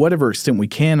 but to whatever extent we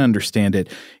can understand it,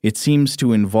 it seems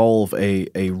to involve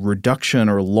a reduction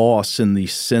or loss in the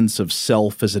sense of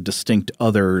self as a distinct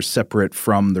other separate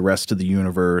from the rest of the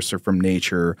universe or from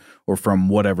nature or from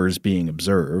whatever's being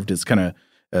observed. It's kind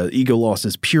of ego loss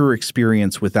is pure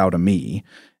experience without a me.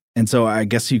 And so I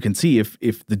guess you can see if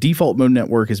the default mode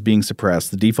network is being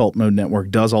suppressed, the default mode network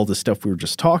does all the stuff we were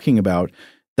just talking about,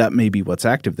 that may be what's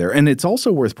active there. And it's also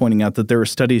worth pointing out that there are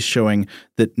studies showing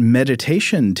that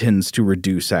meditation tends to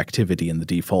reduce activity in the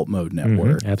default mode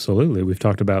network. Absolutely. We've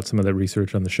talked about some of that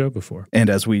research on the show before. And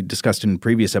as we discussed in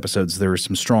previous episodes, there are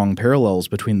some strong parallels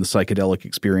between the psychedelic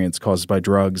experience caused by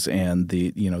drugs and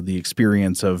the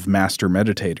experience of master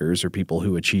meditators or people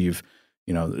who achieve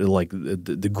like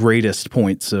the greatest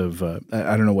points of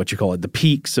I don't know what you call it, the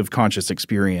peaks of conscious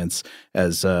experience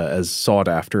as sought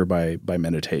after by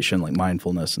meditation, like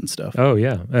mindfulness and stuff. Oh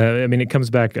yeah, I mean, it comes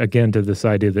back again to this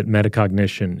idea that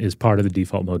metacognition is part of the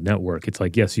default mode network. It's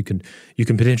like, yes, you can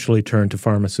potentially turn to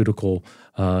pharmaceutical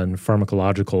and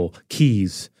pharmacological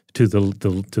keys to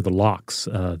the locks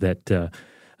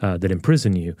that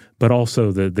imprison you, but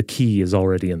also the key is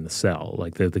already in the cell.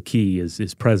 Like the key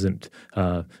is present,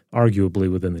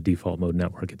 arguably within the default mode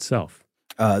network itself.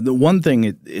 The one thing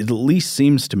it at least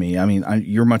seems to me, I mean,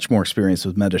 you're much more experienced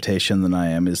with meditation than I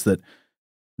am, is that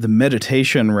the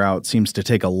meditation route seems to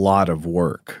take a lot of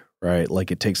work, right?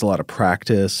 Like it takes a lot of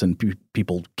practice, and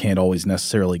people can't always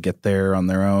necessarily get there on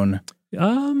their own.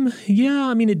 Yeah,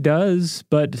 I mean, it does.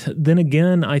 But then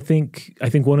again, I think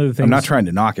one of the things— I'm not trying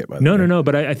to knock it, by the way. No.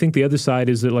 But I think the other side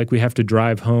is that, like, we have to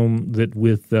drive home that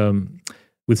with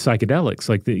psychedelics,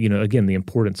 like, again, the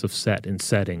importance of set and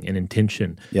setting and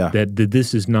intention. Yeah. That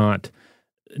this is not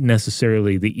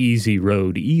necessarily the easy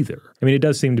road either. I mean, it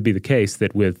does seem to be the case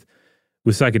that with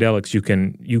psychedelics, you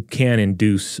can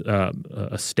induce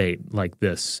a state like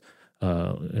this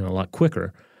a lot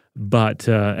quicker. But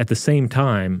at the same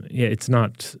time, it's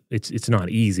not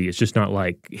easy. It's just not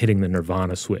like hitting the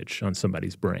nirvana switch on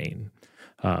somebody's brain.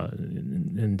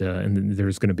 And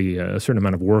there's going to be a certain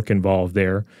amount of work involved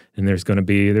there, and there are going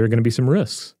to be some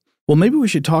risks. Well, maybe we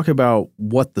should talk about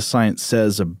what the science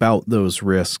says about those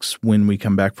risks when we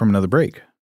come back from another break.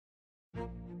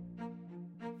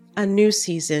 A new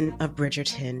season of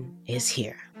Bridgerton is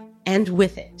here. And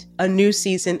with it, a new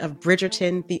season of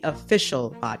Bridgerton, the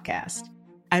official podcast.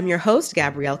 I'm your host,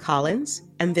 Gabrielle Collins,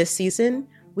 and this season,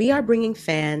 we are bringing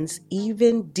fans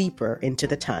even deeper into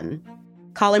the ton.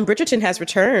 Colin Bridgerton has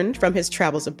returned from his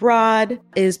travels abroad.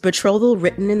 Is betrothal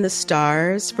written in the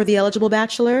stars for the eligible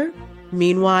bachelor?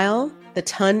 Meanwhile, the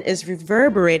ton is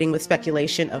reverberating with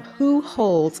speculation of who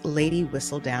holds Lady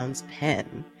Whistledown's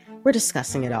pen. We're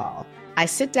discussing it all. I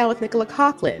sit down with Nicola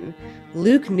Coughlan,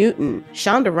 Luke Newton,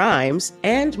 Shonda Rhimes,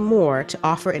 and more to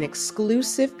offer an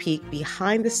exclusive peek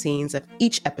behind the scenes of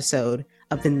each episode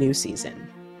of the new season.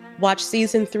 Watch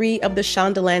season 3 of the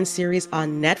Shondaland series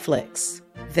on Netflix.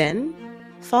 Then,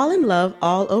 fall in love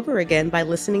all over again by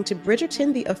listening to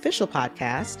Bridgerton, the official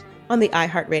podcast, on the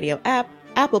iHeartRadio app,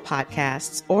 Apple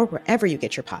Podcasts, or wherever you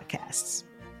get your podcasts.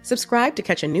 Subscribe to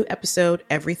catch a new episode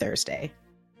every Thursday.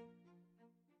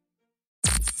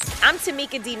 I'm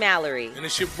Tamika D. Mallory. And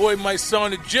it's your boy, my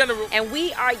son, the General. And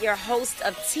we are your hosts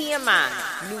of TMI.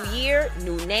 New year,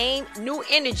 new name, new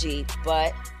energy,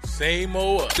 but same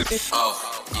old us.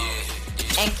 Oh,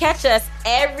 yeah. And catch us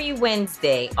every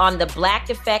Wednesday on the Black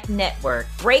Effect Network,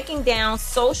 breaking down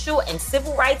social and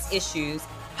civil rights issues,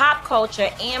 pop culture,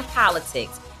 and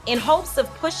politics, in hopes of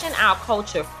pushing our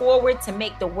culture forward to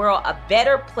make the world a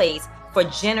better place for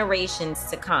generations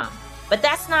to come. But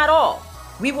that's not all.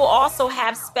 We will also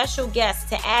have special guests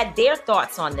to add their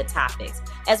thoughts on the topics,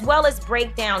 as well as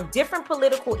break down different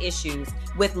political issues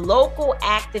with local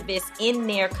activists in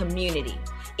their community.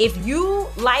 If you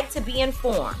like to be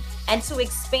informed and to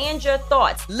expand your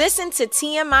thoughts, listen to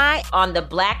TMI on the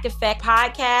Black Effect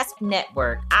Podcast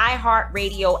Network,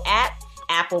 iHeartRadio app,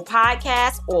 Apple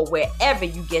Podcasts, or wherever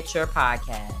you get your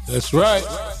podcasts. That's right.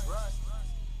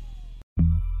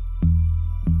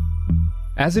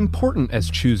 As important as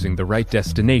choosing the right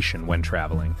destination when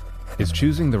traveling is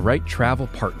choosing the right travel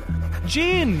partner.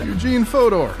 Eugene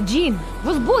Fodor. Gene,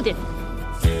 was будет.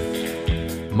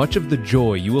 Much of the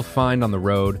joy you will find on the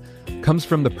road comes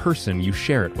from the person you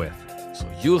share it with. So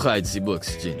you write the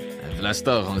books, Gene, and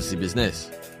Vlastar runs the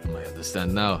business. I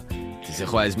understand now. The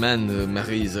wise man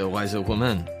marries a wiser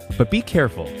woman. But be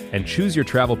careful and choose your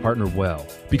travel partner well,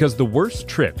 because the worst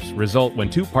trips result when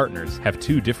two partners have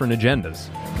two different agendas.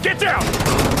 Get down!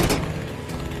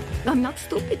 I'm not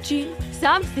stupid, Gene.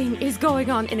 Something is going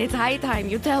on, and it's high time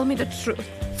you tell me the truth.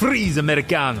 Freeze,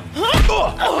 Americano.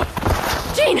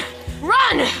 Gene,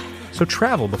 run! So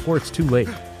travel before it's too late.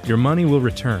 Your money will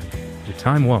return, your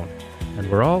time won't, and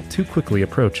we're all too quickly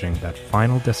approaching that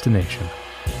final destination.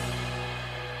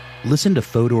 Listen to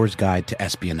Fodor's Guide to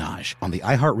Espionage on the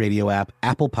iHeartRadio app,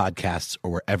 Apple Podcasts, or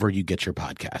wherever you get your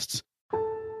podcasts.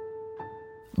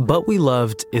 But We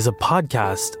Loved is a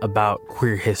podcast about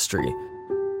queer history.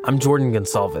 I'm Jordan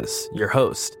Gonsalves, your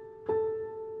host.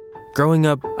 Growing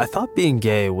up, I thought being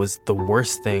gay was the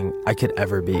worst thing I could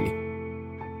ever be.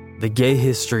 The gay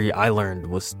history I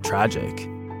learned was tragic.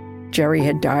 Jerry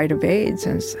had died of AIDS,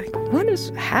 and it's like, what is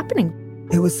happening?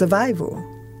 It was survival.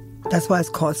 That's why it's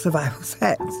called survival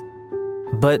sex.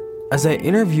 But as I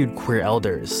interviewed queer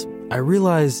elders, I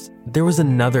realized there was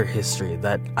another history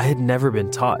that I had never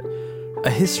been taught, a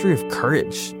history of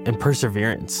courage and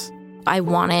perseverance. I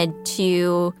wanted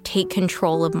to take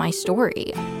control of my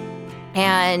story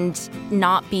and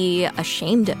not be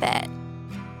ashamed of it.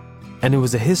 And it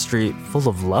was a history full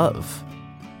of love.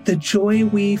 The joy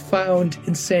we found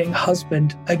in saying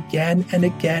husband again and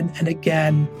again and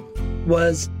again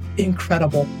was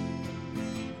incredible.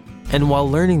 And while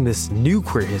learning this new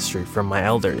queer history from my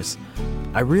elders,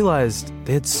 I realized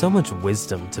they had so much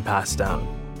wisdom to pass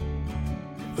down.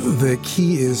 The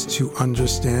key is to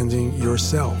understanding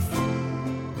yourself,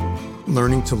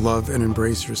 learning to love and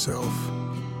embrace yourself.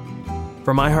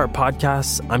 For iHeart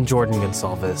Podcasts, I'm Jordan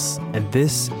Gonsalves, and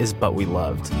this is But We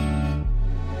Loved.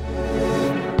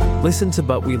 Listen to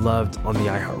But We Loved on the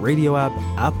iHeartRadio app,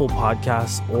 Apple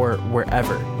Podcasts, or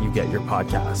wherever you get your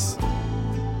podcasts.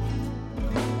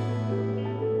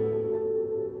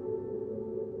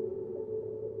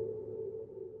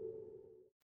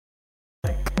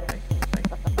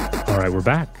 All right, we're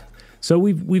back. So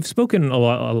we've spoken a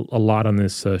lot on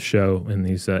this show in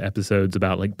these episodes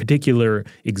about like particular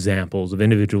examples of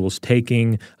individuals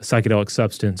taking a psychedelic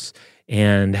substance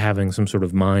and having some sort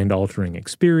of mind-altering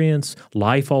experience,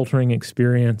 life-altering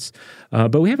experience.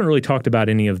 But we haven't really talked about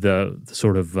any of the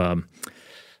sort of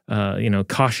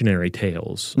cautionary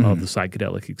tales of the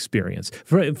psychedelic experience.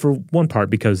 For one part,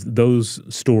 because those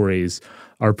stories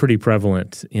are pretty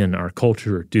prevalent in our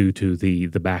culture due to the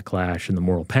backlash and the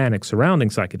moral panic surrounding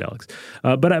psychedelics.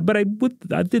 But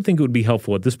I did think it would be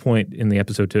helpful at this point in the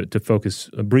episode to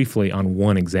focus briefly on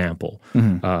one example.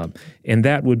 And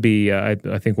that would be, I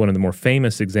think, one of the more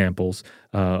famous examples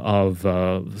of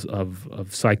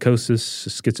psychosis,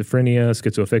 schizophrenia,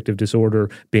 schizoaffective disorder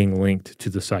being linked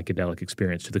to the psychedelic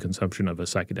experience, to the consumption of a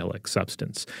psychedelic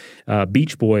substance.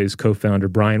 Beach Boys co-founder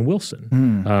Brian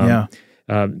Wilson.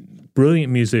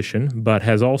 Brilliant musician, but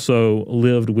has also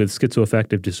lived with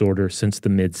schizoaffective disorder since the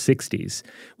mid-'60s,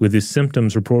 with his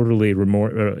symptoms reportedly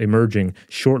emerging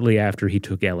shortly after he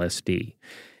took LSD.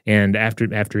 And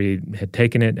after he had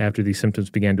taken it, after these symptoms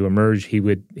began to emerge,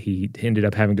 he ended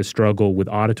up having to struggle with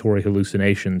auditory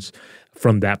hallucinations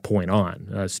from that point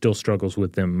on. Still struggles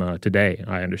with them today,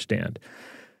 I understand.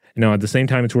 Now, at the same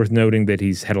time, it's worth noting that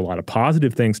he's had a lot of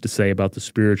positive things to say about the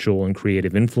spiritual and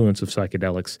creative influence of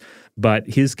psychedelics, but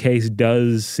his case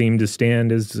does seem to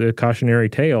stand as a cautionary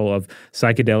tale of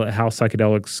how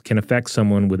psychedelics can affect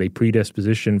someone with a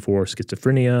predisposition for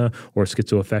schizophrenia or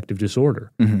schizoaffective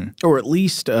disorder. Or at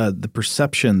least the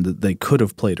perception that they could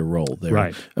have played a role there.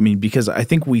 Right. I mean, because I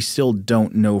think we still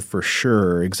don't know for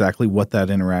sure exactly what that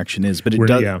interaction is, but we're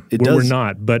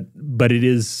not, but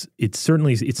it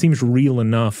seems real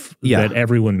enough that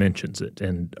everyone mentions it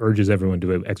and urges everyone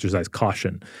to exercise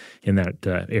caution in that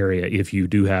area if you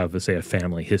do have, say, a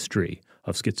family history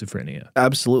of schizophrenia.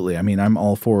 Absolutely. I mean, I'm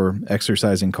all for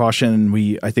exercising caution.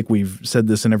 I think we've said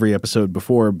this in every episode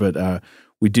before, but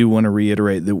we do want to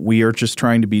reiterate that we are just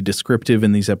trying to be descriptive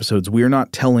in these episodes. We are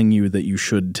not telling you that you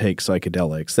should take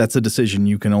psychedelics. That's a decision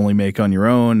you can only make on your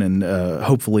own, and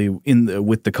hopefully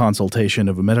with the consultation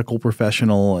of a medical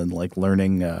professional and like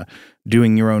learning,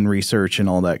 doing your own research and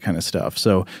all that kind of stuff.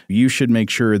 So you should make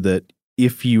sure that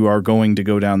if you are going to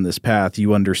go down this path,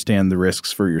 you understand the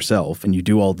risks for yourself and you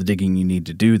do all the digging you need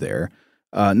to do there.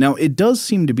 Now, it does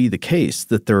seem to be the case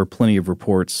that there are plenty of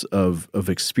reports of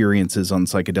experiences on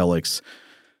psychedelics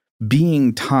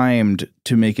being timed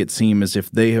to make it seem as if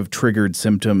they have triggered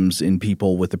symptoms in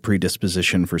people with a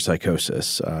predisposition for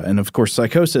psychosis. And of course,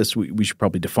 psychosis, we should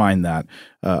probably define that.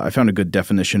 I found a good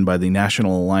definition by the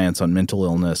National Alliance on Mental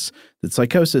Illness that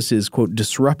psychosis is, quote,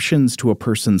 disruptions to a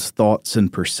person's thoughts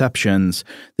and perceptions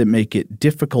that make it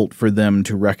difficult for them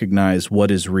to recognize what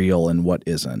is real and what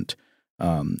isn't.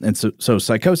 And so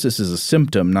psychosis is a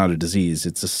symptom, not a disease.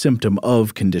 It's a symptom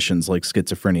of conditions like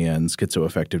schizophrenia and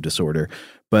schizoaffective disorder.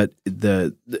 But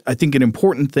I think an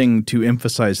important thing to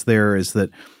emphasize there is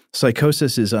that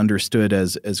psychosis is understood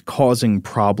as causing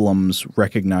problems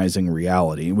recognizing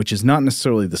reality, which is not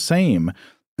necessarily the same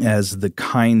as the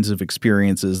kinds of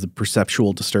experiences, the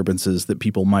perceptual disturbances that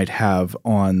people might have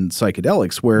on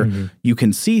psychedelics, where you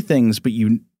can see things, but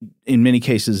you, in many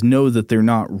cases, know that they're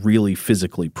not really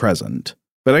physically present.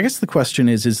 But I guess the question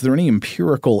is there any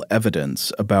empirical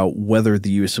evidence about whether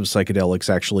the use of psychedelics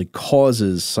actually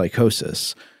causes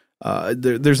psychosis?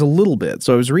 There's a little bit.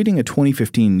 So I was reading a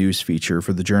 2015 news feature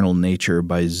for the journal Nature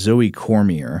by Zoe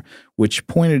Cormier, which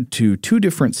pointed to two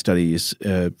different studies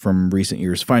from recent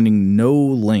years finding no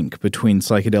link between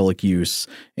psychedelic use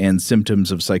and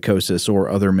symptoms of psychosis or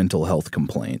other mental health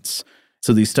complaints.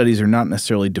 So these studies are not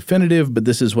necessarily definitive, but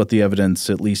this is what the evidence,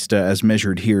 at least as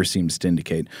measured here, seems to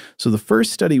indicate. So the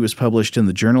first study was published in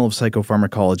the Journal of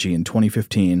Psychopharmacology in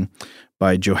 2015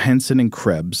 by Johansen and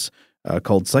Krebs,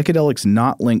 called Psychedelics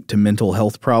Not Linked to Mental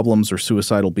Health Problems or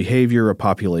Suicidal Behavior, a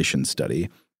Population Study.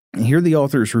 And here the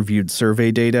authors reviewed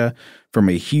survey data from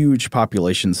a huge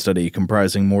population study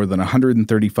comprising more than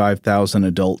 135,000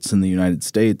 adults in the United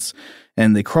States,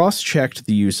 and they cross-checked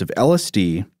the use of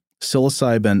LSD,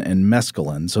 psilocybin, and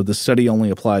mescaline. So the study only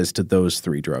applies to those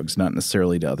three drugs, not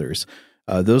necessarily to others.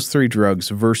 Those three drugs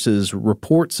versus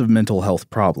reports of mental health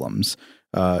problems.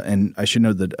 And I should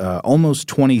note that almost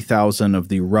 20,000 of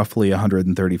the roughly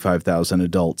 135,000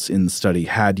 adults in the study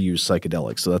had used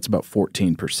psychedelics, so that's about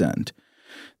 14%.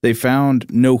 They found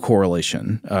no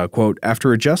correlation. Quote,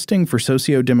 after adjusting for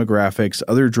sociodemographics,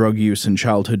 other drug use, and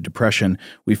childhood depression,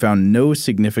 we found no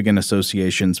significant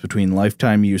associations between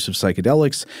lifetime use of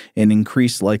psychedelics and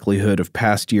increased likelihood of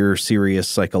past year serious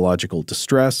psychological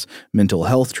distress, mental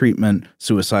health treatment,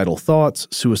 suicidal thoughts,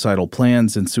 suicidal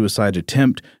plans, and suicide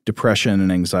attempt, depression,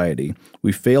 and anxiety.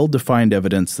 We failed to find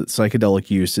evidence that psychedelic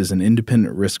use is an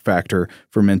independent risk factor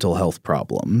for mental health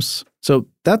problems. So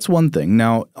that's one thing.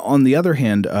 Now, on the other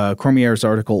hand, Cormier's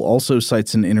article also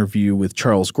cites an interview with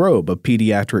Charles Grob, a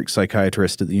pediatric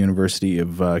psychiatrist at the University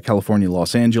of California,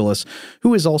 Los Angeles,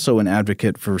 who is also an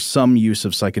advocate for some use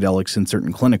of psychedelics in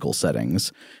certain clinical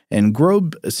settings. And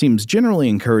Grob seems generally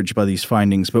encouraged by these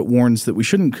findings, but warns that we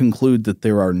shouldn't conclude that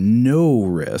there are no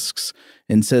risks,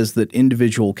 and says that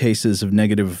individual cases of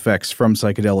negative effects from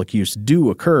psychedelic use do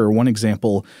occur. One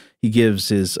example he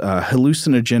gives is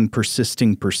hallucinogen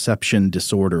persisting perception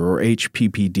disorder, or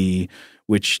HPPD,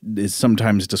 which is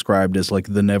sometimes described as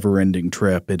like the never-ending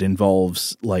trip. It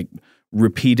involves like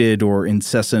repeated or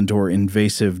incessant or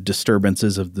invasive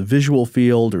disturbances of the visual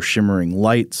field, or shimmering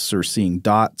lights, or seeing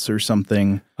dots or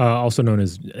something. Also known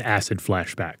as acid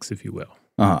flashbacks, if you will.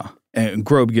 And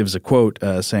Grob gives a quote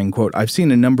saying, quote, I've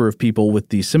seen a number of people with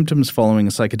these symptoms following a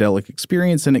psychedelic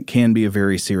experience, and it can be a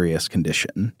very serious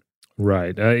condition.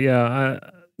 Right.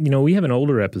 We have an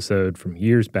older episode from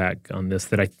years back on this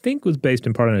that I think was based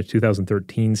in part on a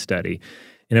 2013 study.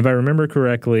 And if I remember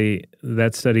correctly,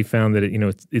 that study found that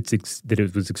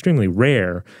it was extremely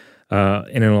rare,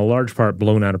 and in a large part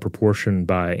blown out of proportion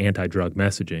by anti-drug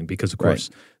messaging, because of course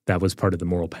that was part of the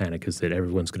moral panic, is that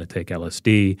everyone's going to take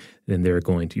LSD, then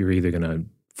you're either going to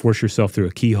force yourself through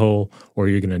a keyhole, or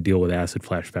you're going to deal with acid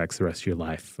flashbacks the rest of your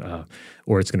life,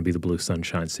 or it's going to be the blue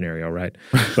sunshine scenario, right?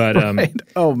 But right.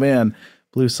 Oh man,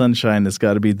 Blue Sunshine has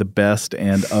got to be the best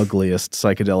and ugliest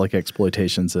psychedelic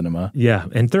exploitation cinema. Yeah,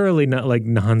 and thoroughly not like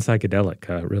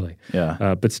non-psychedelic, really.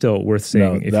 Yeah, but still worth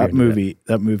seeing. No, that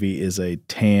movie is a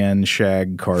tan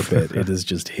shag carpet. It is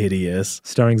just hideous.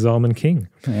 Starring Zalman King.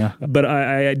 Yeah, but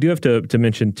I do have to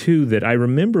mention too that I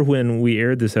remember when we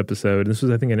aired this episode. This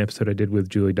was, I think, an episode I did with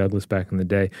Julie Douglas back in the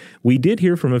day. We did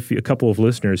hear from a couple of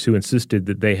listeners who insisted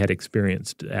that they had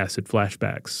experienced acid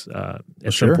flashbacks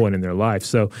at some point in their life.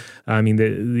 So, I mean,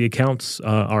 the accounts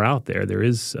are out there. There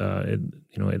is, at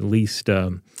least there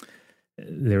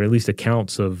are at least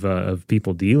accounts of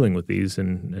people dealing with these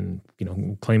and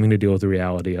claiming to deal with the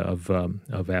reality of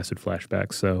acid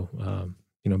flashbacks. So,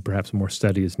 perhaps more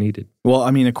study is needed. Well,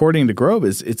 I mean, according to Grob,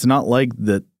 it's not like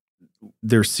that.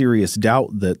 There's serious doubt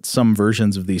that some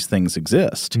versions of these things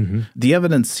exist. Mm-hmm. The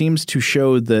evidence seems to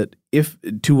show that if,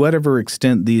 to whatever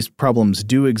extent these problems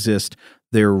do exist,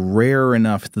 they're rare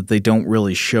enough that they don't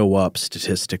really show up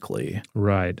statistically.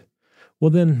 Right.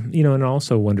 Well, then, and I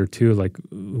also wonder too, like,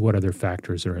 what other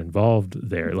factors are involved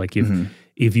there? Like,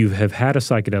 if you have had a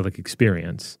psychedelic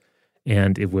experience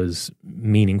and it was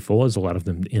meaningful, as a lot of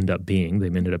them end up being, they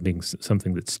ended up being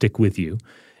something that stick with you,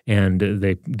 and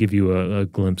they give you a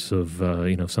glimpse of,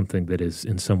 something that is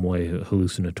in some way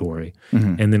hallucinatory.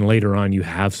 Mm-hmm. And then later on you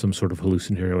have some sort of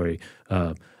hallucinatory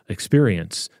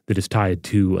experience that is tied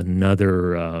to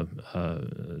another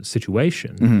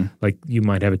situation. Mm-hmm. Like, you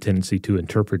might have a tendency to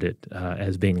interpret it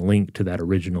as being linked to that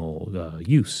original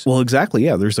use. Well, exactly.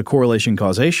 Yeah, there's a correlation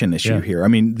causation issue here. I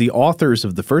mean, the authors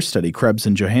of the first study, Krebs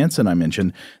and Johansen, I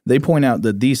mentioned, they point out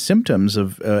that these symptoms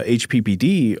of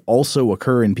HPPD also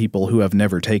occur in people who have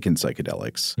never taken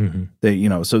psychedelics.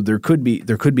 Mm-hmm. So there could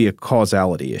be a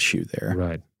causality issue there.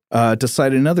 Right. To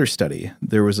cite another study,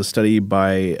 there was a study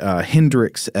by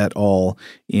Hendricks et al.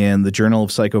 In the Journal of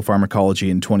Psychopharmacology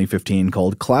in 2015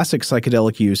 called Classic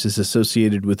Psychedelic Use is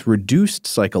Associated with Reduced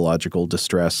Psychological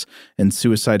Distress and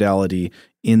Suicidality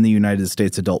in the United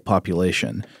States adult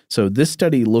population. So this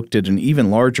study looked at an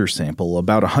even larger sample,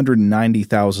 about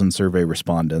 190,000 survey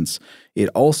respondents. It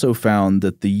also found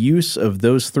that the use of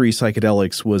those three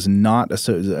psychedelics was not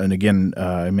associated, and again,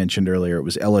 I mentioned earlier, it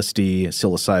was LSD,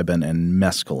 psilocybin, and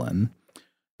mescaline.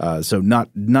 So not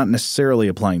necessarily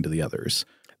applying to the others.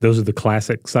 Those are the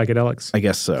classic psychedelics? I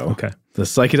guess so. Okay. The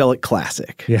psychedelic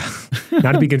classic. Yeah.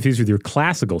 Not to be confused with your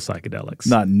classical psychedelics.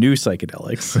 Not new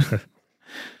psychedelics.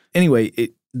 Anyway,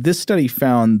 this study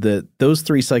found that those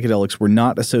three psychedelics were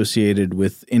not associated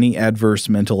with any adverse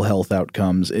mental health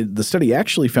outcomes. The study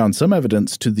actually found some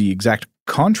evidence to the exact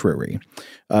contrary.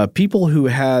 People who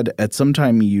had at some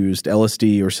time used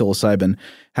LSD or psilocybin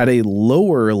had a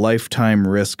lower lifetime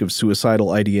risk of suicidal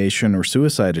ideation or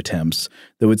suicide attempts,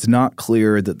 though it's not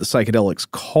clear that the psychedelics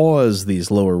cause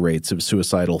these lower rates of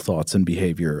suicidal thoughts and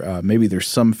behavior. Maybe there's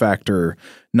some factor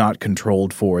not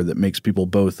controlled for that makes people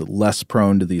both less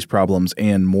prone to these problems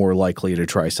and more likely to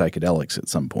try psychedelics at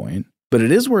some point. But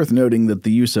it is worth noting that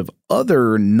the use of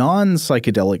other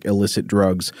non-psychedelic illicit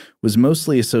drugs was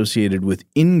mostly associated with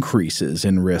increases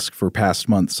in risk for past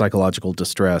month psychological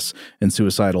distress and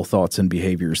suicidal thoughts and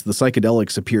behaviors. The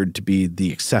psychedelics appeared to be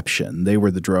the exception. They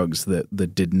were the drugs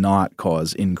that did not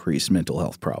cause increased mental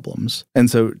health problems. And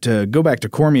so to go back to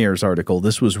Cormier's article,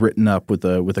 this was written up with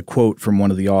a quote from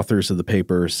one of the authors of the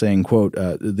paper saying, quote,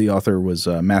 the author was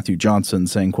Matthew Johnson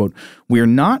saying, quote, "We are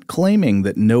not claiming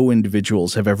that no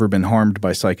individuals have ever been harmed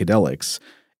by psychedelics.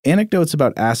 Anecdotes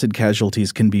about acid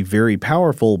casualties can be very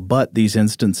powerful, but these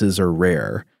instances are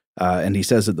rare." And he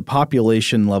says at the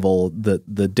population level that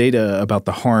the data about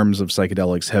the harms of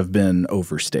psychedelics have been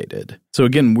overstated. So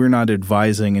again, we're not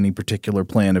advising any particular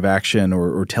plan of action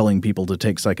or telling people to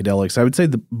take psychedelics. I would say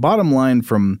the bottom line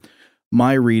from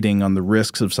my reading on the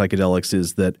risks of psychedelics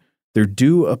is that there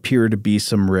do appear to be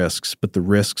some risks, but the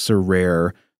risks are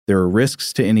rare. There are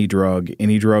risks to any drug.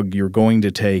 Any drug you're going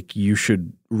to take, you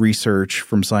should research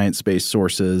from science-based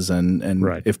sources and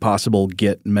right, if possible,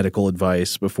 get medical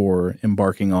advice before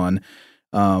embarking on.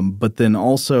 But then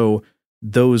also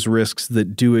those risks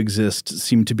that do exist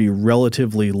seem to be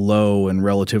relatively low and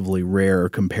relatively rare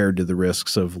compared to the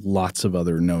risks of lots of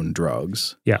other known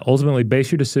drugs. Yeah, ultimately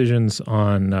base your decisions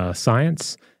on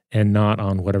science and not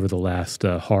on whatever the last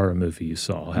horror movie you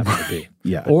saw happened to be.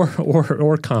 Yeah.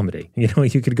 Or comedy. You know,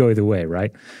 you could go either way, right?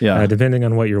 Yeah. Depending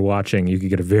on what you're watching, you could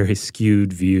get a very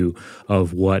skewed view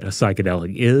of what a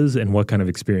psychedelic is and what kind of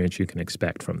experience you can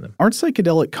expect from them. Aren't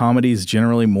psychedelic comedies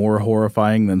generally more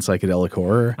horrifying than psychedelic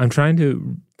horror? I'm trying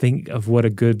to think of what a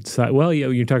good well,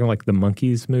 you're talking like the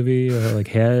Monkees movie, like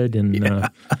Head and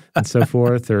and so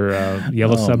forth, or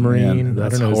Yellow Submarine. Man,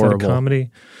 that's I don't know, horrible. Is that a comedy?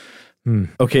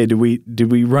 Okay,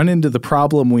 did we run into the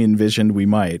problem we envisioned we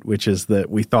might, which is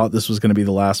that we thought this was going to be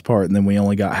the last part, and then we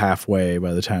only got halfway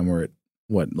by the time we're at,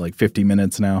 what, like 50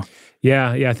 minutes now?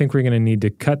 Yeah, I think we're going to need to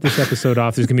cut this episode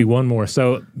off. There's going to be one more.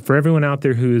 So for everyone out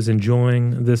there who is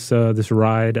enjoying this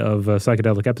ride of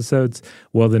psychedelic episodes,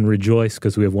 well, then rejoice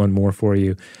because we have one more for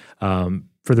you. For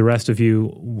the rest of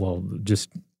you, well, just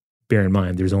bear in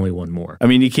mind, there's only one more. I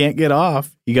mean, you can't get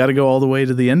off. You got to go all the way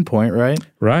to the end point, right?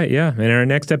 Right, yeah. In our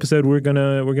next episode, we're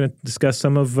gonna discuss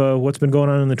some of what's been going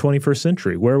on in the 21st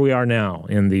century, where we are now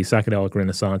in the psychedelic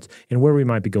renaissance, and where we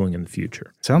might be going in the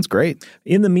future. Sounds great.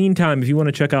 In the meantime, if you want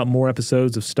to check out more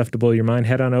episodes of Stuff to Blow Your Mind,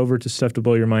 head on over to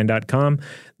stufftoblowyourmind.com.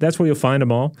 That's where you'll find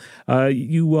them all.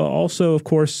 You also, of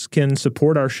course, can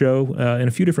support our show in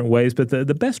a few different ways, but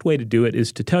the best way to do it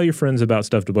is to tell your friends about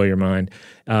Stuff to Blow Your Mind,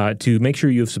 to make sure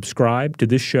you have subscribed to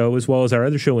this show as well as our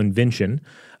other show, Invention,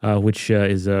 which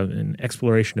is an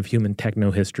exploration of human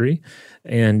techno-history.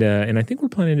 And I think we're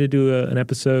planning to do an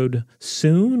episode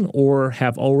soon or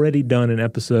have already done an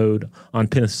episode on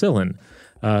penicillin,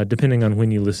 depending on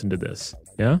when you listen to this.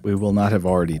 Yeah? We will not have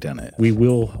already done it. We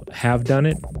will have done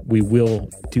it. We will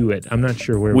do it. I'm not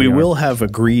sure where we are. We will have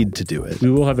agreed to do it. We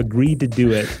will have agreed to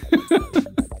do it.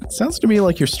 Sounds to me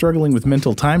like you're struggling with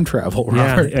mental time travel,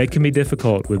 Robert. Yeah, it can be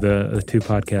difficult with a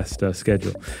two-podcast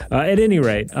schedule. At any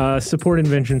rate, support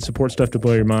Invention, support Stuff to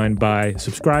Blow Your Mind by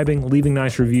subscribing, leaving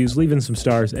nice reviews, leaving some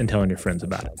stars, and telling your friends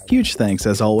about it. Huge thanks,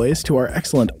 as always, to our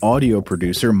excellent audio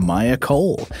producer, Maya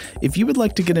Cole. If you would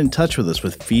like to get in touch with us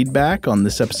with feedback on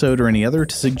this episode or any other,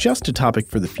 to suggest a topic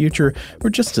for the future, or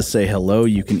just to say hello,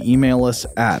 you can email us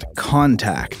at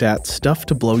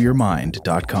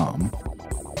contact@stufftoblowyourmind.com.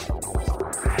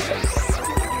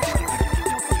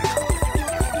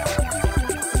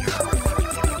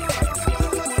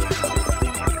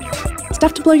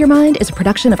 Stuff to Blow Your Mind is a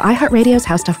production of iHeartRadio's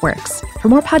How Stuff Works. For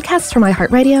more podcasts from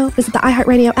iHeartRadio, visit the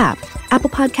iHeartRadio app, Apple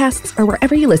Podcasts, or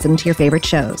wherever you listen to your favorite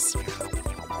shows.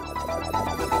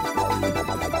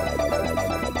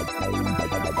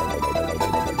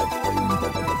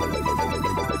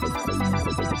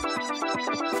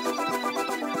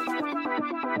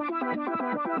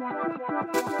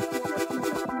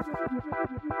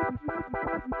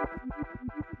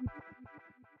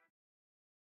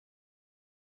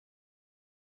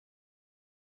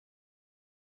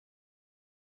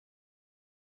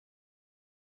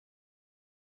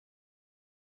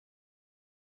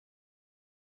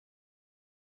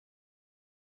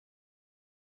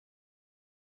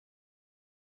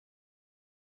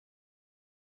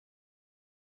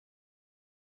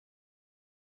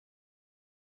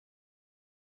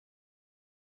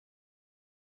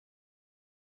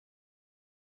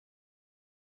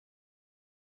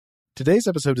 Today's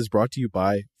episode is brought to you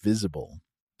by Visible.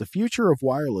 The future of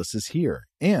wireless is here,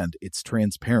 and it's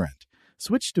transparent.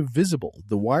 Switch to Visible,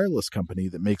 the wireless company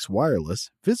that makes wireless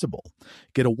visible.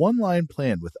 Get a one-line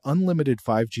plan with unlimited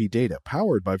 5G data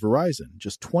powered by Verizon,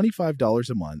 just $25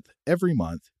 a month, every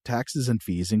month, taxes and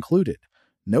fees included.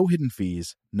 No hidden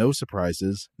fees, no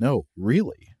surprises, no,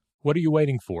 really. What are you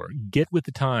waiting for? Get with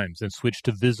the times and switch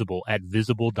to Visible at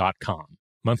Visible.com.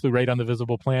 Monthly rate on the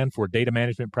Visible plan for data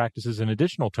management practices and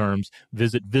additional terms,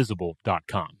 visit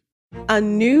Visible.com. A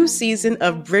new season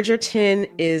of Bridgerton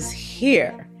is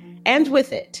here. And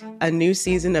with it, a new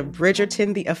season of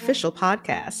Bridgerton, the official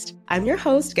podcast. I'm your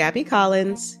host, Gabby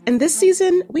Collins, and this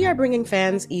season, we are bringing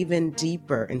fans even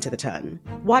deeper into the ton.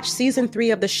 Watch season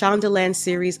 3 of the Shondaland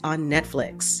series on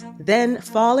Netflix. Then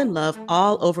fall in love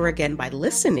all over again by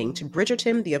listening to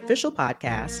Bridgerton, the official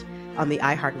podcast, on the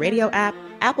iHeartRadio app,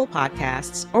 Apple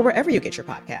Podcasts, or wherever you get your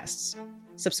podcasts.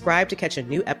 Subscribe to catch a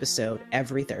new episode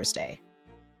every Thursday.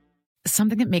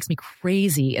 Something that makes me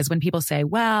crazy is when people say,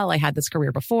 well, I had this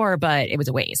career before, but it was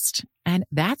a waste. And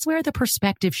that's where the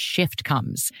perspective shift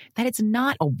comes, that it's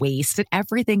not a waste, that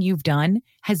everything you've done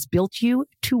has built you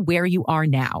to where you are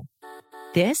now.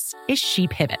 This is She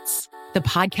Pivots, the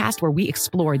podcast where we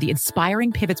explore the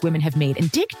inspiring pivots women have made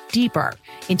and dig deeper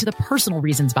into the personal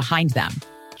reasons behind them.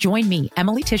 Join me,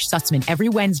 Emily Tish Sussman, every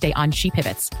Wednesday on She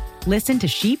Pivots. Listen to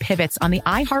She Pivots on the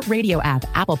iHeartRadio app,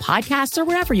 Apple Podcasts, or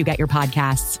wherever you get your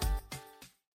podcasts.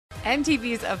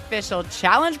 MTV's official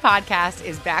Challenge podcast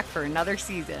is back for another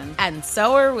season. And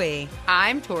so are we.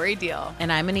 I'm Tori Deal.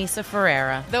 And I'm Anissa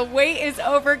Ferreira. The wait is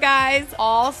over, guys.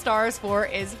 All Stars 4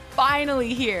 is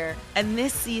finally here. And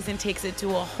this season takes it to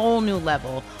a whole new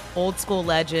level. Old school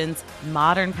legends,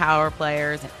 modern power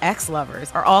players, and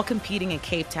ex-lovers are all competing in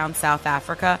Cape Town, South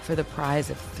Africa for the prize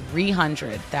of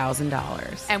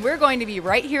 $300,000. And we're going to be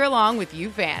right here along with you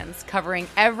fans, covering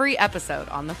every episode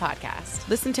on the podcast.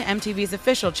 Listen to MTV's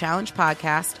official Challenge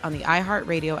podcast on the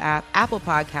iHeartRadio app, Apple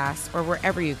Podcasts, or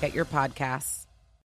wherever you get your podcasts.